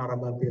seperti Menara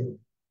Babel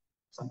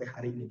sampai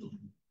hari ini,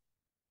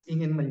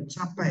 ingin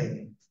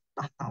mencapai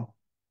tahap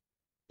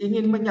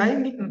ingin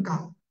menyaingi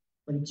Engkau,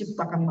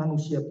 menciptakan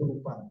manusia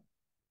berupa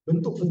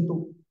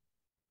bentuk-bentuk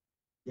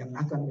yang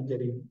akan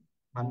menjadi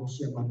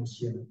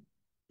manusia-manusia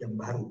yang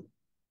baru.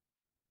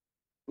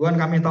 Tuhan,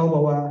 kami tahu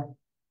bahwa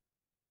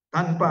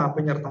tanpa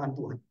penyertaan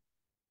Tuhan,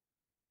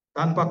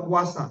 tanpa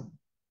kuasa,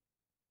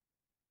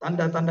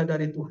 tanda-tanda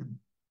dari Tuhan,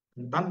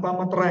 dan tanpa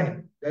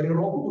meterai dari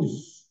Roh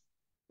Kudus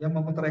yang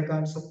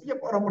memeteraikan setiap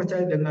orang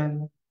percaya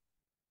dengan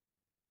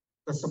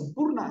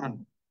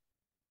kesempurnaan,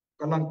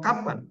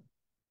 kelengkapan,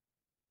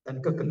 dan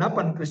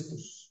kegenapan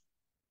Kristus,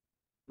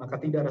 maka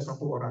tidak ada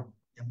satu orang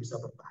yang bisa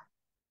bertahan.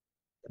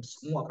 Dan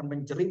semua akan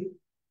menjerit,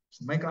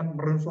 semua akan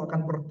meruntuh,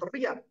 akan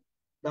berteriak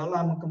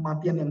dalam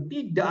kematian yang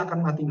tidak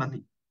akan mati-mati.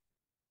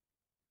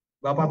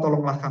 Bapak,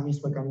 tolonglah kami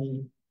supaya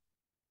kami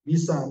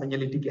bisa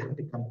menyelidiki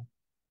hati kami.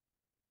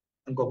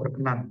 Engkau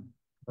berkenan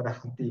pada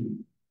hati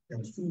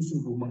yang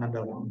sungguh-sungguh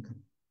mengandalkan Engkau.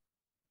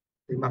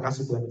 Terima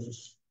kasih Tuhan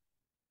Yesus.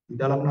 Di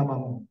dalam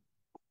nama-Mu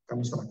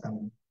kami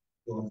serahkan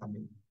doa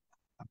kami.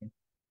 Amin.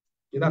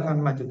 Kita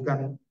akan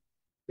melanjutkan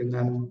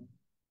dengan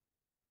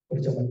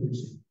perjamuan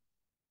kudus.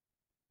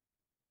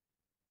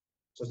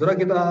 Saudara,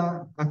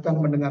 kita akan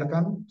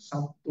mendengarkan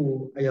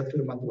satu ayat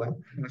firman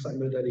Tuhan yang saya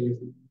ambil dari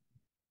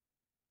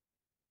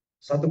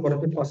 1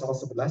 Korintus pasal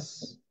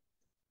 11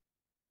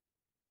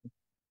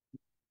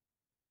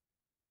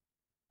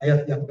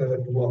 ayat yang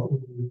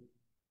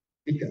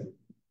ke-23.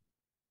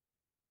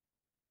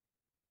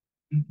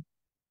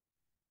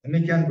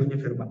 Demikian bunyi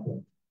firman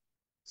Tuhan.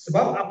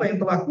 Sebab apa yang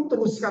telah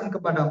kuteruskan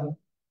kepadamu,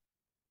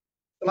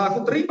 telah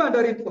aku terima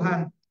dari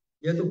Tuhan,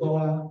 yaitu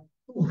bahwa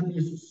Tuhan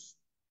Yesus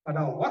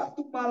pada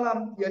waktu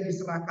malam Dia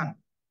diserahkan,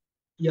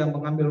 Ia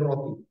mengambil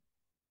roti,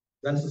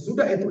 dan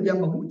sesudah itu Ia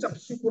mengucap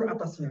syukur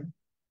atasnya.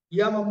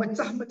 Ia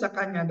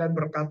memecah-mecahkannya dan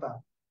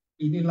berkata,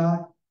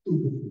 inilah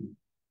tubuhku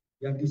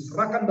yang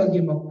diserahkan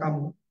bagi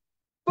kamu,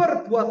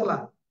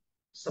 perbuatlah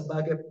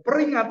sebagai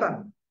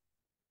peringatan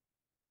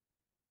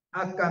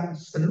akan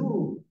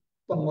seluruh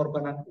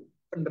pengorbananku,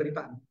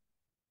 penderitaan.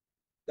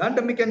 Dan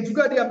demikian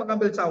juga Dia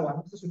mengambil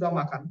cawan sesudah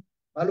makan,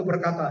 lalu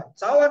berkata,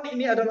 cawan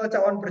ini adalah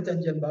cawan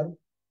perjanjian baru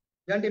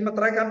yang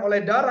dimeteraikan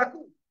oleh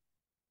darahku.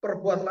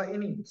 Perbuatlah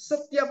ini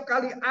setiap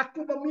kali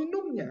aku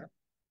meminumnya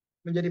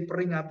menjadi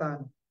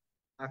peringatan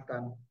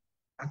akan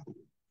aku.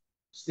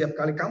 Setiap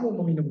kali kamu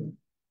meminumnya.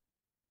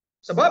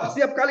 Sebab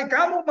setiap kali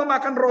kamu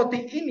memakan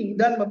roti ini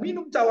dan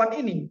meminum cawan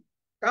ini,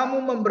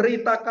 kamu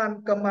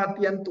memberitakan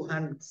kematian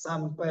Tuhan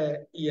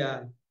sampai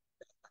Ia.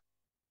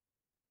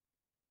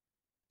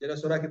 Jadi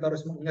saudara, kita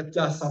harus mengingat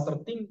jasa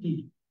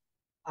tertinggi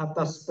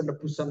atas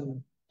penebusan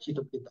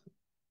hidup kita.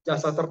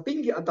 Jasa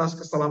tertinggi atas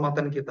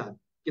keselamatan kita.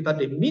 Kita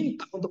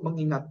diminta untuk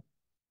mengingat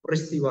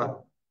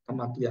peristiwa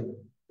kematian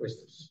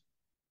Kristus.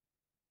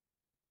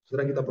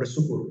 Saudara, kita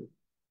bersyukur.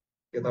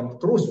 Kita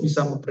terus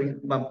bisa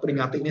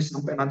memperingati ini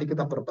sampai nanti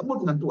kita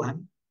bertemu dengan Tuhan.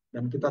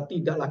 Dan kita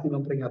tidak lagi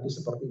memperingati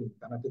seperti ini.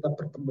 Karena kita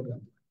bertemu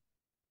dengan Tuhan.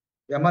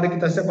 Ya, mari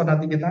kita siapkan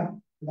hati kita.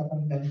 Kita akan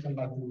menyanyikan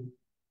lagu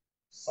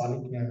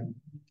salibnya.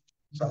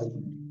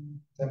 Salibnya.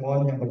 Saya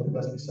mohon yang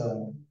bertugas bisa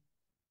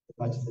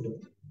maju ke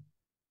depan.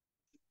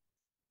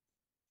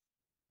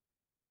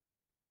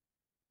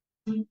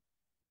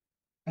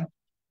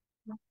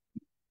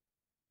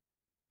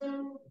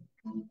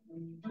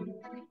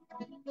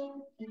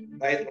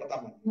 Bait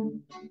pertama.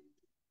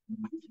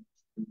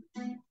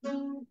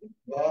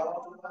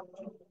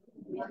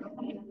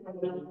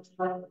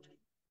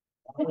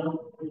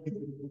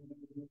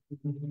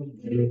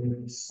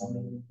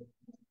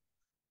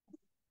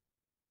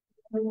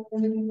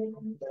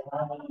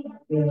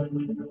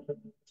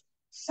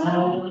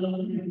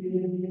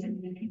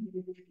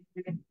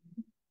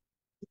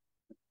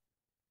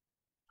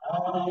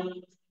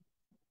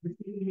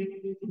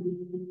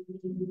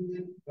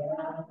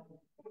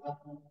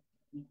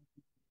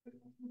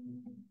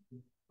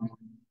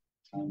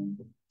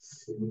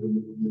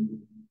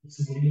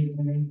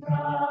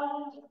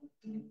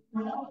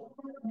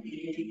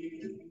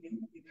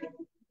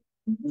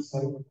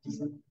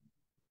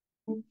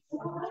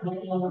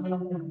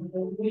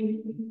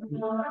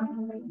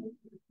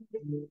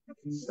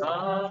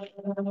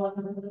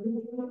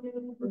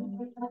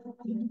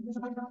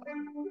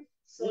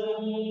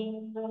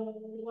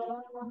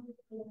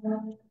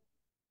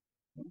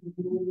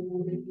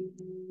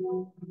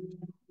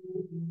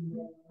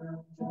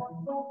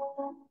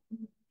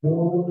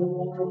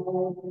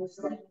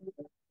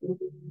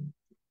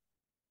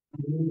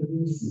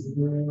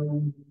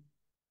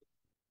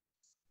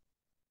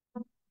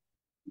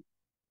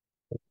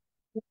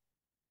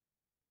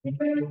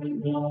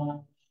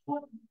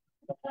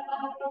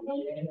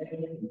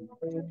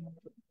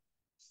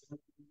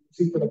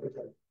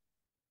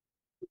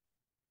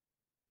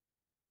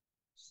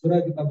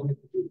 Saudara, kita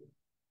begitu.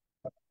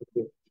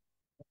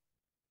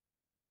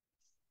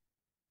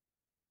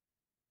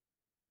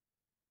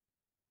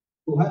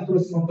 Tuhan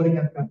terus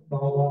memperingatkan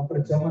bahwa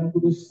perjamuan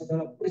kudus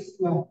adalah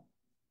peristiwa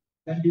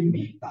yang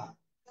diminta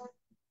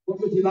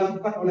untuk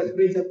dilakukan oleh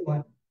gereja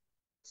Tuhan.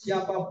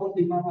 Siapapun,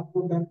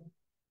 dimanapun, dan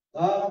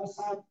dalam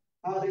saat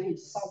hari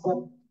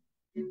Sabat,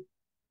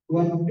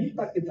 Tuhan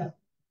meminta kita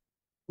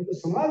untuk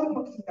selalu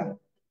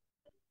mengingat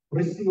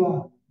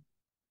peristiwa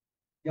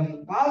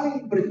yang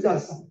paling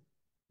berjasa,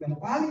 yang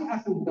paling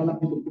agung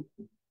dalam hidup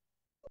kita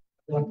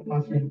adalah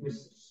kematian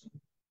Kristus.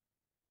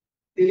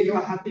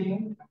 Pilihlah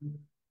hatimu,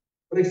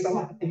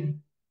 periksalah hatimu.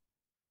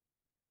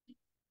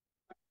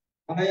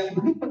 Karena yang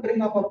belum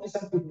menerima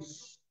baptisan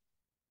kudus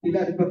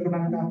tidak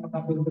diperkenankan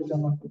mengambil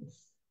berjamaah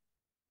kudus.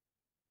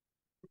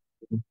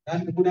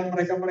 Dan kemudian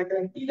mereka-mereka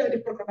yang tidak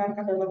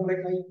diperkenankan adalah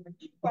mereka yang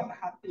menyimpan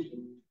hati,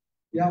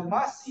 yang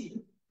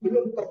masih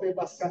belum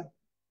terbebaskan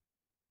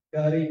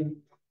dari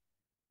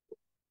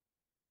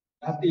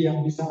hati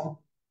yang bisa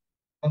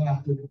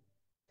mengatur,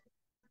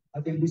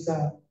 hati yang bisa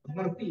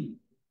mengerti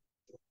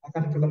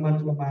akan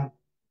kelemahan-kelemahan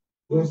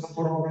dosa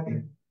orang-orang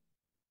yang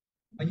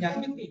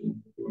menyakiti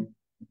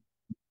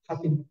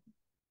hati.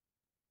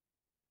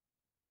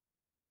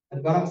 Dan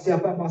barang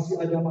siapa masih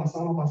ada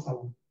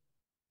masalah-masalah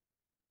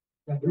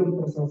yang belum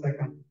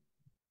terselesaikan,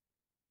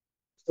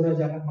 saudara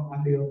jangan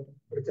mengambil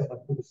berjabat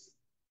kudus.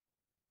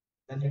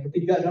 Dan yang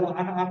ketiga adalah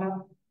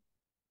anak-anak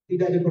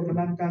tidak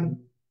diperkenankan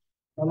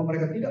kalau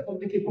mereka tidak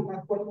memiliki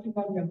pengakuan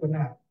iman yang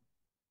benar.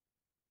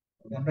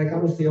 Dan mereka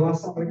harus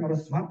dewasa, mereka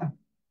harus matang.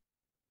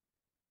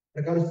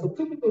 Mereka harus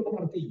betul-betul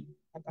mengerti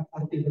akan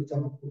arti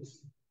berjabat kudus.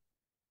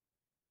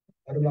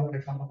 Barulah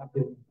mereka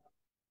mengambil.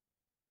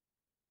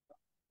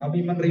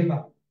 Kami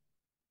menerima,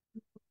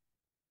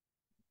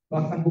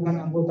 bahkan bukan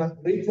anggota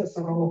gereja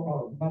secara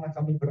lokal di mana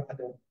kami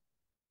berada.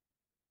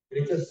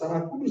 Gereja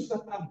secara kudus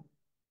dan aman,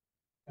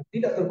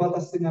 tidak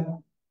terbatas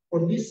dengan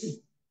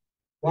kondisi,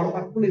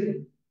 warna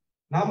kulit,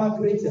 nama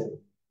gereja,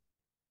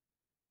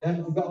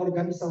 dan juga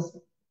organisasi,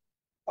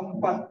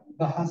 tempat,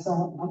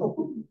 bahasa,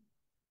 ataupun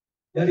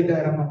dari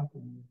daerah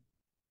manapun.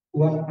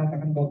 Tuhan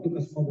mengatakan bahwa kita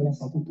semua adalah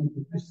satu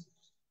tubuh Kristus.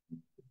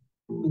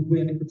 Tubuh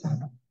yang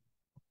dipecahkan,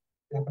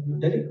 yang akan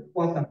menjadi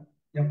kekuatan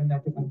yang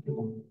menyatukan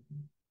kita.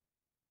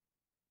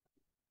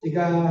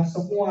 Jika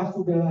semua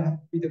sudah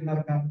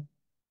didengarkan,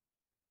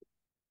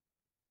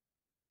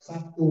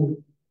 satu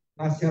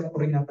nasihat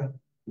peringatan.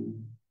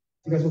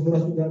 Jika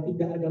saudara sudah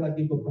tidak ada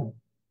lagi beban,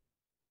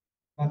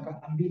 maka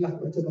ambillah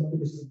perjamuan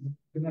kudus ini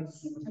dengan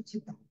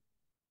sukacita.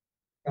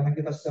 Karena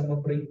kita sudah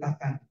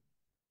memerintahkan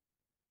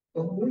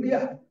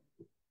kemuliaan,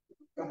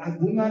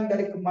 keagungan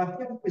dari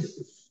kematian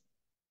Kristus.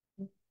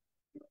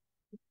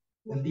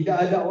 Dan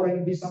tidak ada orang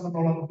yang bisa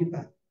menolong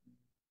kita,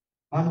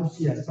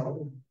 manusia secara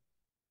umum,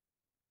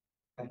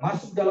 yang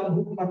masuk dalam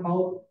hukuman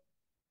maut,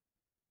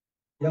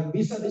 yang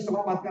bisa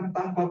diselamatkan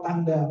tanpa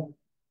tanda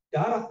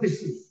darah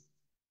Kristus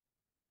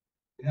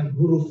dengan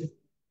huruf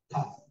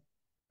H.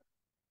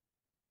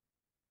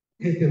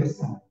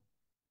 Ketersan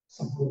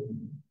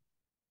sempurna.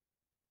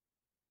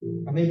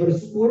 Kami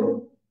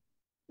bersyukur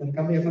dan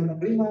kami akan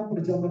menerima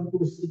perjamuan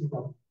kudus ini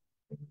Bapak,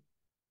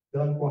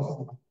 dalam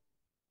kuasa Tuhan.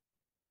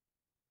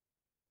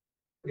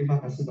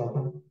 Terima kasih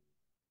Bapak.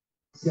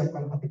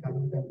 Siapkan hati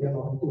kami dan biar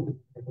orang Tuhan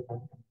yang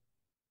berkata.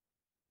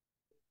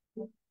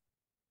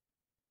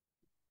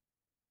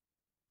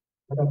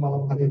 Pada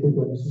malam hari itu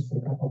Tuhan Yesus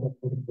berkata buat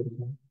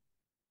murid-muridnya,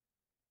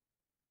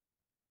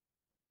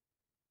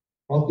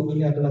 roti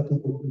ini adalah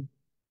tubuhku.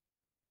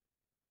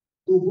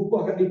 Tubuhku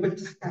akan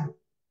dipecahkan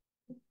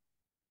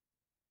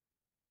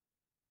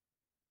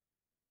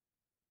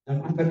dan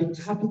akan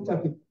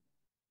dicabut-cabut.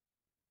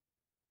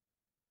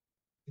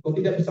 Engkau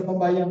tidak bisa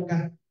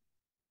membayangkan,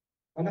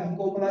 karena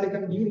engkau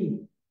melarikan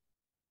diri.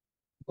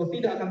 Engkau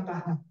tidak akan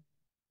tahan.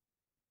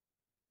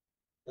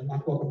 Dan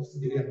aku akan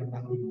sendirian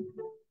menanggung.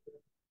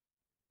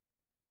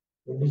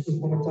 Dan Yesus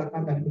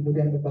memecahkan dan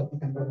kemudian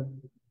membagikan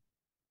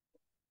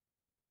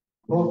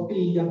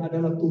roti yang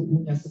adalah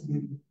tubuhnya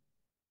sendiri.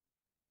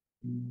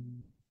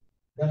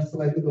 Dan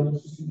setelah itu Tuhan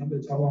Yesus mengambil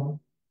cawan,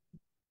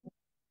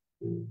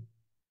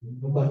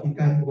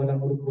 membagikan kepada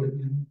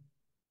murid-muridnya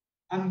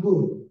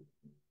anggur,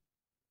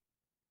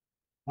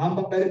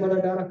 lambang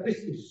daripada darah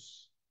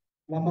Kristus,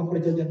 lambang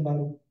perjanjian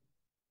baru.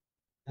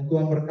 Dan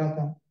Tuhan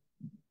berkata,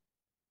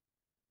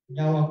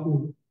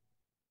 nyawaku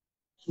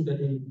sudah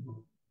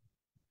diberikan,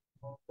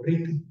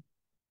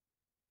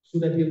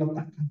 sudah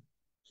diletakkan,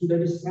 sudah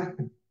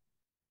diserahkan.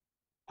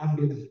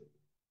 Ambillah.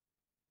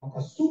 Maka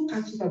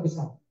sukacita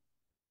besar,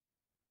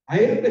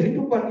 air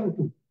kehidupan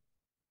itu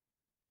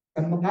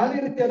akan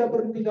mengalir tiada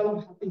berhenti dalam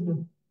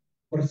hatimu,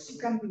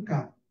 bersihkan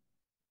engkau,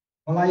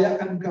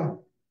 melayakkan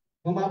engkau,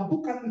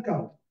 memampukan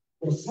engkau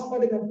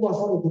bersama dengan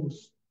kuasa Roh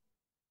Kudus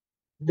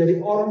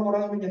menjadi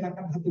orang-orang yang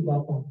menyenangkan hati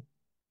Bapa,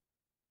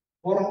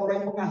 orang-orang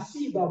yang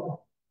mengasihi Bapa,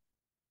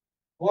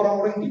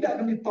 orang-orang yang tidak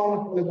akan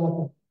ditolak oleh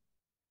Bapa.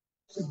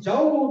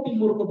 Sejauh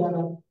timur ke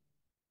barat,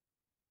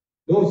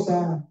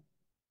 dosa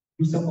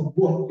bisa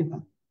membuang kita,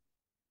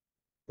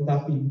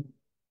 tetapi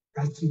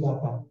kasih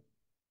Bapa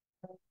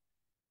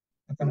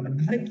akan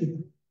menarik kita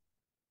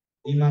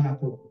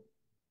dimanapun.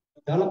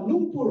 Dalam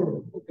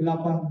lumpur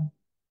kegelapan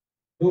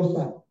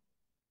dosa,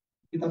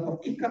 kita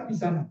terikat di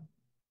sana.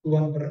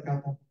 Tuhan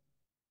berkata,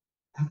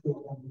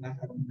 aku akan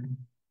mengangkat engkau,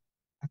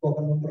 aku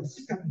akan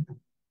membersihkan engkau.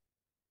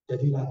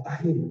 Jadilah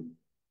tahir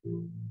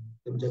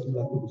dan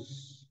jadilah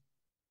kudus.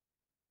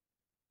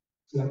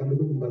 Silakan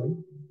duduk kembali.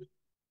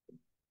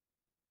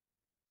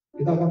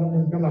 Kita akan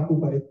menyanyikan lagu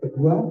bait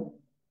kedua,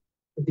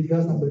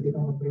 ketiga sambil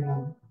kita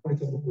menerima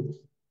perjamuan kudus.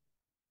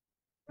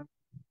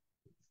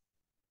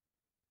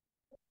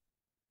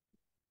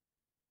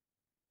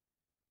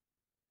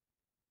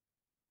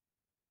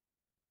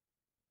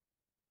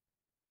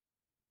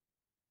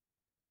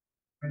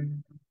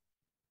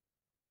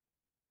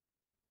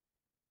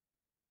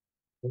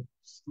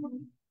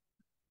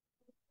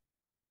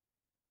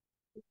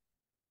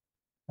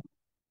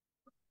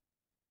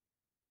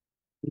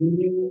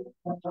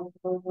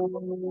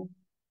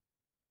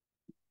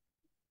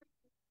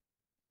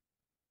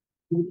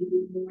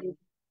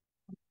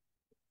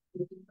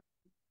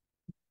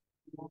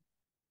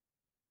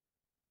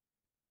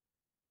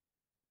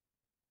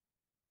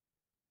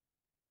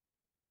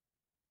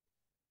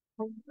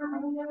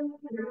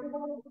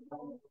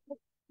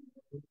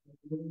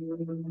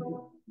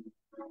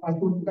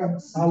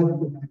 Agungkan salib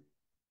Tuhan,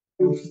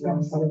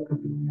 pujikan salib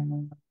Tuhan.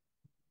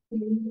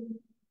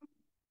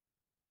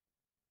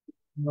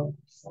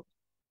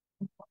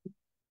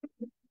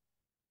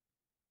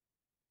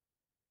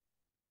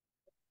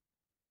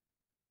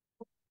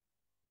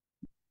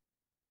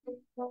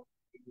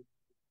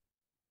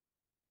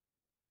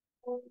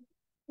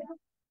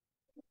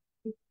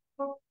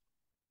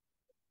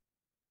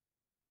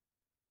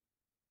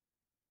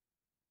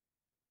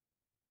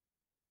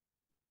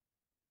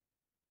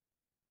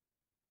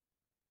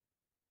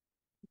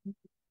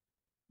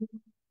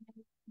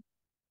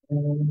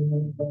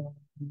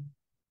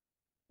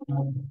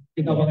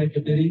 Kita bangkit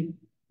berdiri.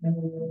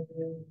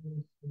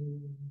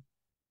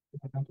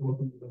 Kita akan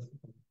coba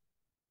menjelaskan.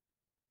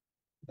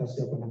 Kita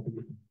siapkan hati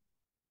kita.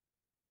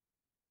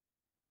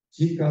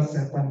 Jika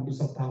setan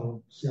bisa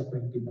tahu siapa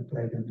yang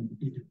dimeterai dan yang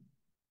tidak,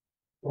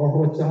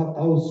 roh-roh jahat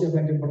tahu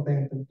siapa yang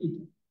dipercaya dan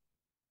tidak,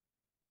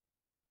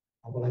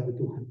 apalagi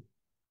Tuhan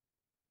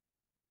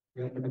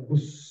yang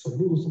menebus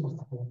seluruh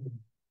semesta alam ini,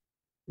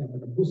 yang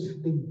menebus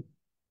hatimu.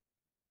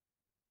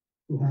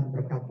 Tuhan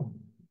berkata,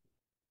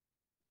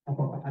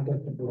 apakah ada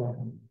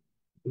kemurahan,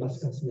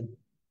 belas kasihan,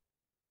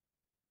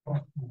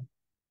 rahmat,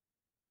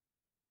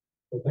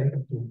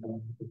 kebaikan Tuhan dalam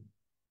hidup.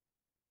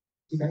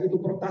 Jika itu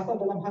bertahta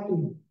dalam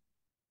hatimu,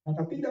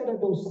 maka tidak ada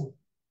dosa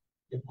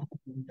yang akan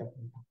mengikat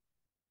engkau.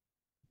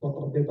 Kau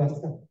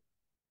terbebaskan.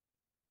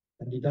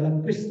 Dan di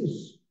dalam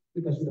Kristus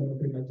kita sudah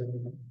menerima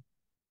jaminan.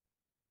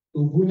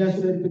 Tubuhnya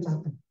sudah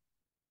dipecahkan.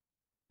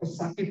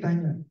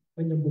 Kesakitannya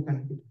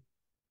menyembuhkan kita.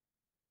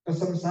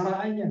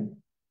 Kesengsaraannya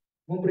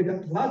memberikan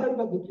teladan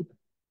bagi kita.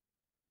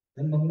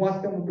 Dan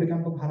menguatkan,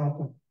 memberikan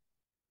pengharapan.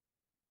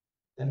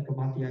 Dan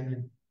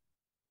kematiannya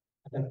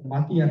ada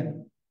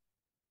kematian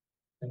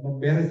yang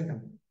membereskan,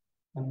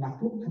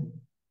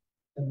 menaklukkan,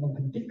 dan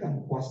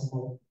menghentikan kuasa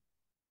maut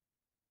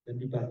dan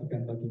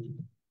dibagikan bagi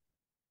kita.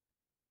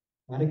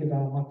 Mari kita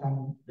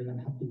makan dengan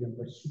hati yang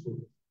bersyukur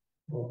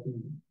roti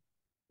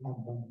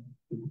lambang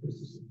tubuh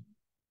Kristus ini.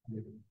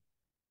 Amin.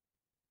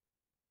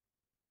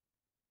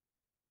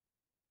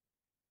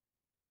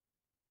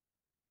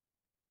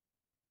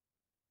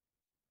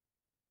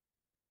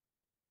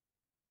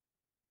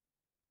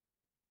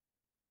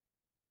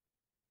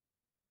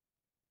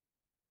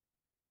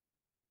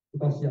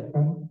 Kita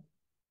siapkan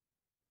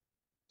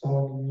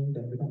calon ini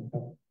dan kita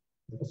angkat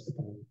di atas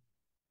kepala.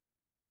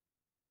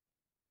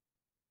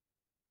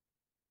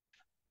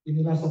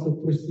 Inilah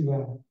satu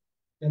peristiwa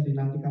yang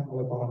dinantikan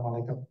oleh para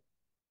malaikat.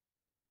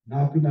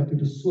 Nabi-nabi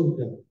di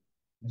surga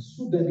yang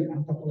sudah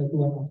diangkat oleh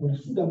Tuhan atau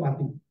yang sudah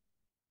mati.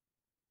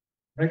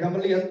 Mereka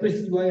melihat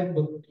peristiwa yang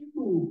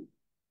begitu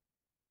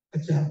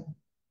kejam,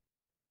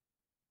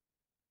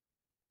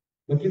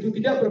 begitu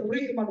tidak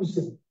berperi ke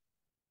manusia.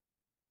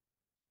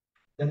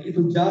 Dan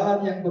itu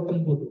jalan yang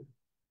bertempur.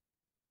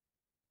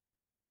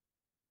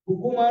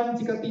 Hukuman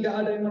jika tidak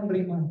ada yang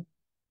menerima,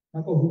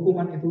 maka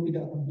hukuman itu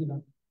tidak akan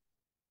hilang.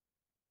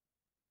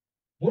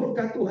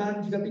 Murka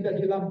Tuhan jika tidak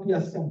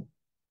dilampiaskan,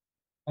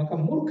 maka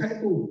murka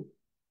itu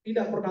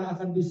tidak pernah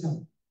akan bisa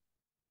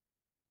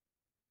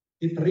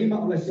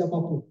diterima oleh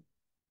siapapun.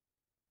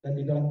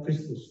 Dan di dalam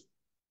Kristus,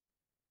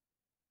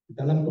 di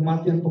dalam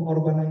kematian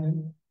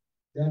pengorbanannya,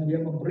 dan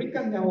dia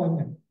memberikan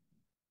nyawanya,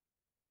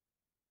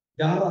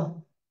 darah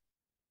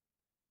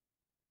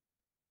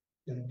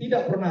yang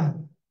tidak pernah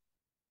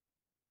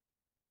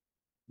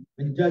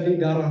menjadi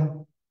darah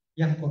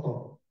yang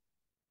kotor,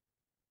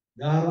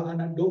 darah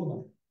anak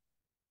domba,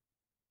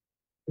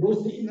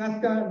 terus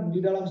diingatkan di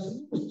dalam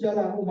seluruh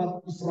sejarah umat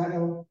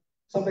Israel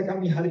sampai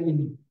kami hari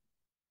ini.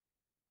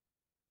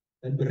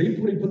 Dan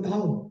beribu-ribu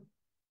tahun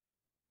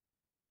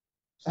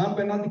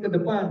sampai nanti ke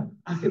depan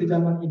akhir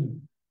zaman ini,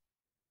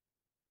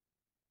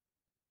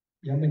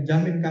 yang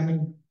menjamin kami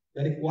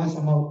dari kuasa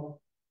maut,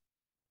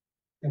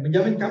 yang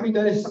menjamin kami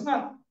dari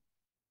sengat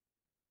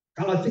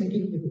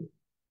kalajengking itu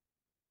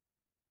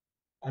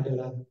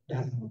adalah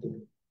darah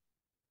Tuhan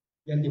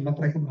yang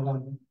dimeteraikan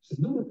dalam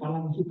seluruh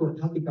palang hidup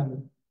hati kami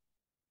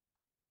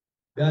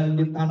dan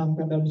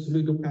ditanamkan dalam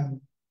seluruh hidup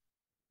kami.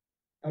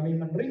 Kami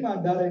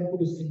menerima darah yang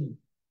kudus ini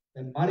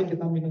dan mari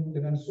kita minum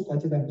dengan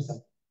sukacita yang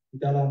besar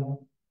di dalam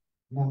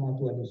nama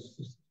Tuhan Yesus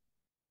Kristus.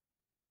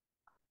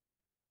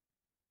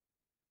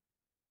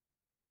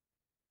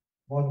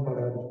 Mohon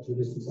para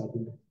jurus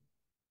disabilitas.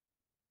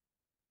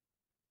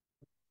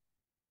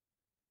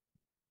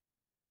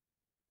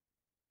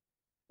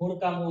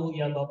 Murkamu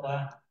ya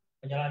Bapa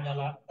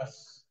menyala-nyala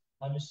atas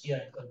manusia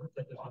yang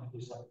terjatuh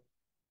dosa.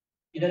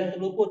 Tidak ada yang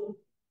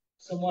terluput,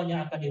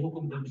 semuanya akan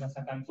dihukum dan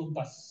dirasakan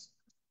tuntas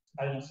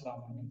sekali dan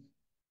selamanya.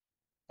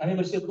 Kami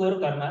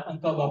bersyukur karena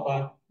Engkau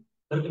Bapa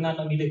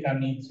berkenan memilih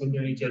kami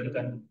sebagai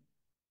dijadikan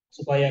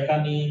supaya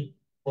kami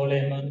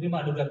boleh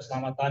menerima anugerah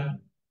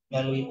keselamatan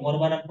melalui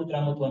pengorbanan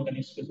putramu Tuhan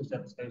kami Yesus Kristus di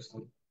atas kayu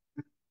salib.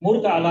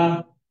 Murka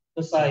Allah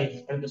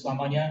selesai sekali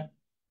selamanya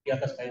di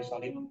atas kayu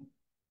salib.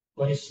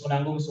 Tuhan Yesus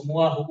menanggung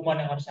semua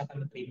hukuman yang harusnya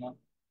kami terima.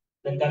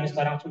 Dan kami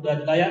sekarang sudah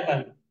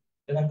dilayakkan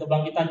dengan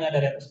kebangkitannya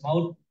dari atas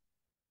maut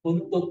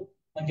untuk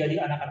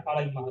menjadi anak-anak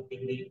Allah yang maha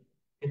tinggi.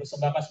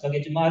 Dipersembahkan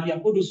sebagai jemaat yang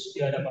kudus di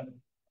hadapan.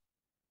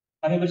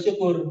 Kami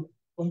bersyukur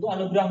untuk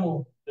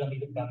anugerah-Mu dalam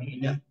hidup kami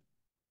ini.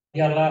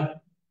 Biarlah,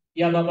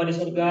 ya Bapa di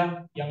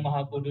surga yang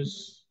maha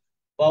kudus,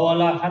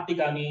 bawalah hati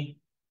kami,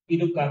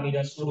 hidup kami,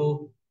 dan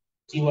seluruh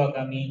jiwa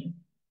kami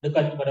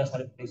dekat kepada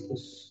salib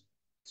Kristus.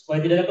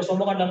 Supaya tidak ada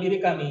kesombongan dalam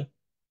diri kami,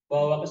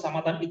 bahwa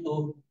keselamatan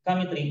itu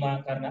kami terima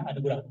karena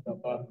anugerah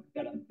Bapa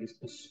dalam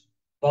Kristus.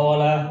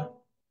 Bawalah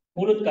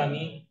mulut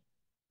kami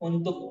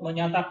untuk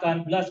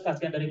menyatakan belas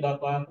kasihan dari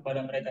Bapa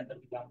kepada mereka yang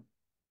terhilang.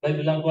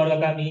 Baik dalam keluarga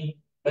kami,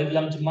 baik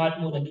dalam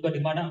jemaat-Mu, dan juga di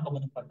mana Engkau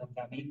menempatkan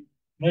kami.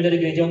 Mulai dari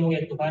gereja-Mu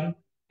ya Tuhan,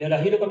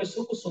 biarlah hidup kami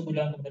sungguh-sungguh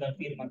dalam kebenaran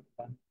firman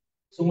Tuhan.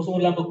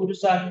 Sungguh-sungguh dalam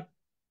kekudusan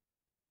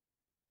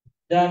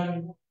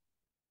dan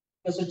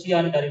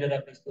kesucian dari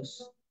darah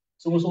Kristus.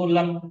 Sungguh-sungguh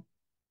dalam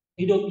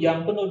hidup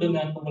yang penuh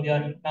dengan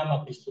kemuliaan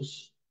nama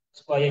Kristus.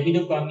 Supaya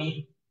hidup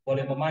kami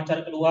boleh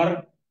memancar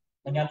keluar,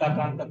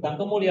 menyatakan tentang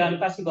kemuliaan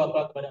kasih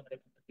Bapa kepada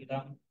mereka yang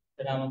terhilang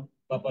dan nama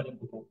Bapa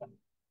dimuliakan.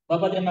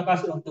 Bapa terima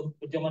kasih untuk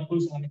perjamuan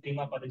kudus yang kami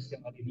terima pada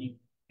siang hari ini.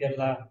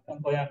 Biarlah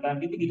Engkau yang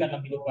akan ditinggikan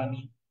dalam hidup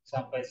kami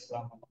sampai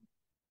selamanya.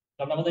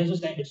 Dalam nama Tuhan Yesus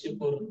kami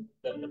bersyukur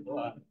dan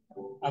berdoa.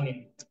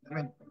 Amin.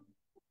 Amin.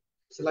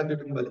 Silakan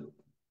duduk kembali.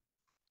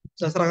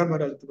 Saya serahkan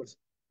pada tugas.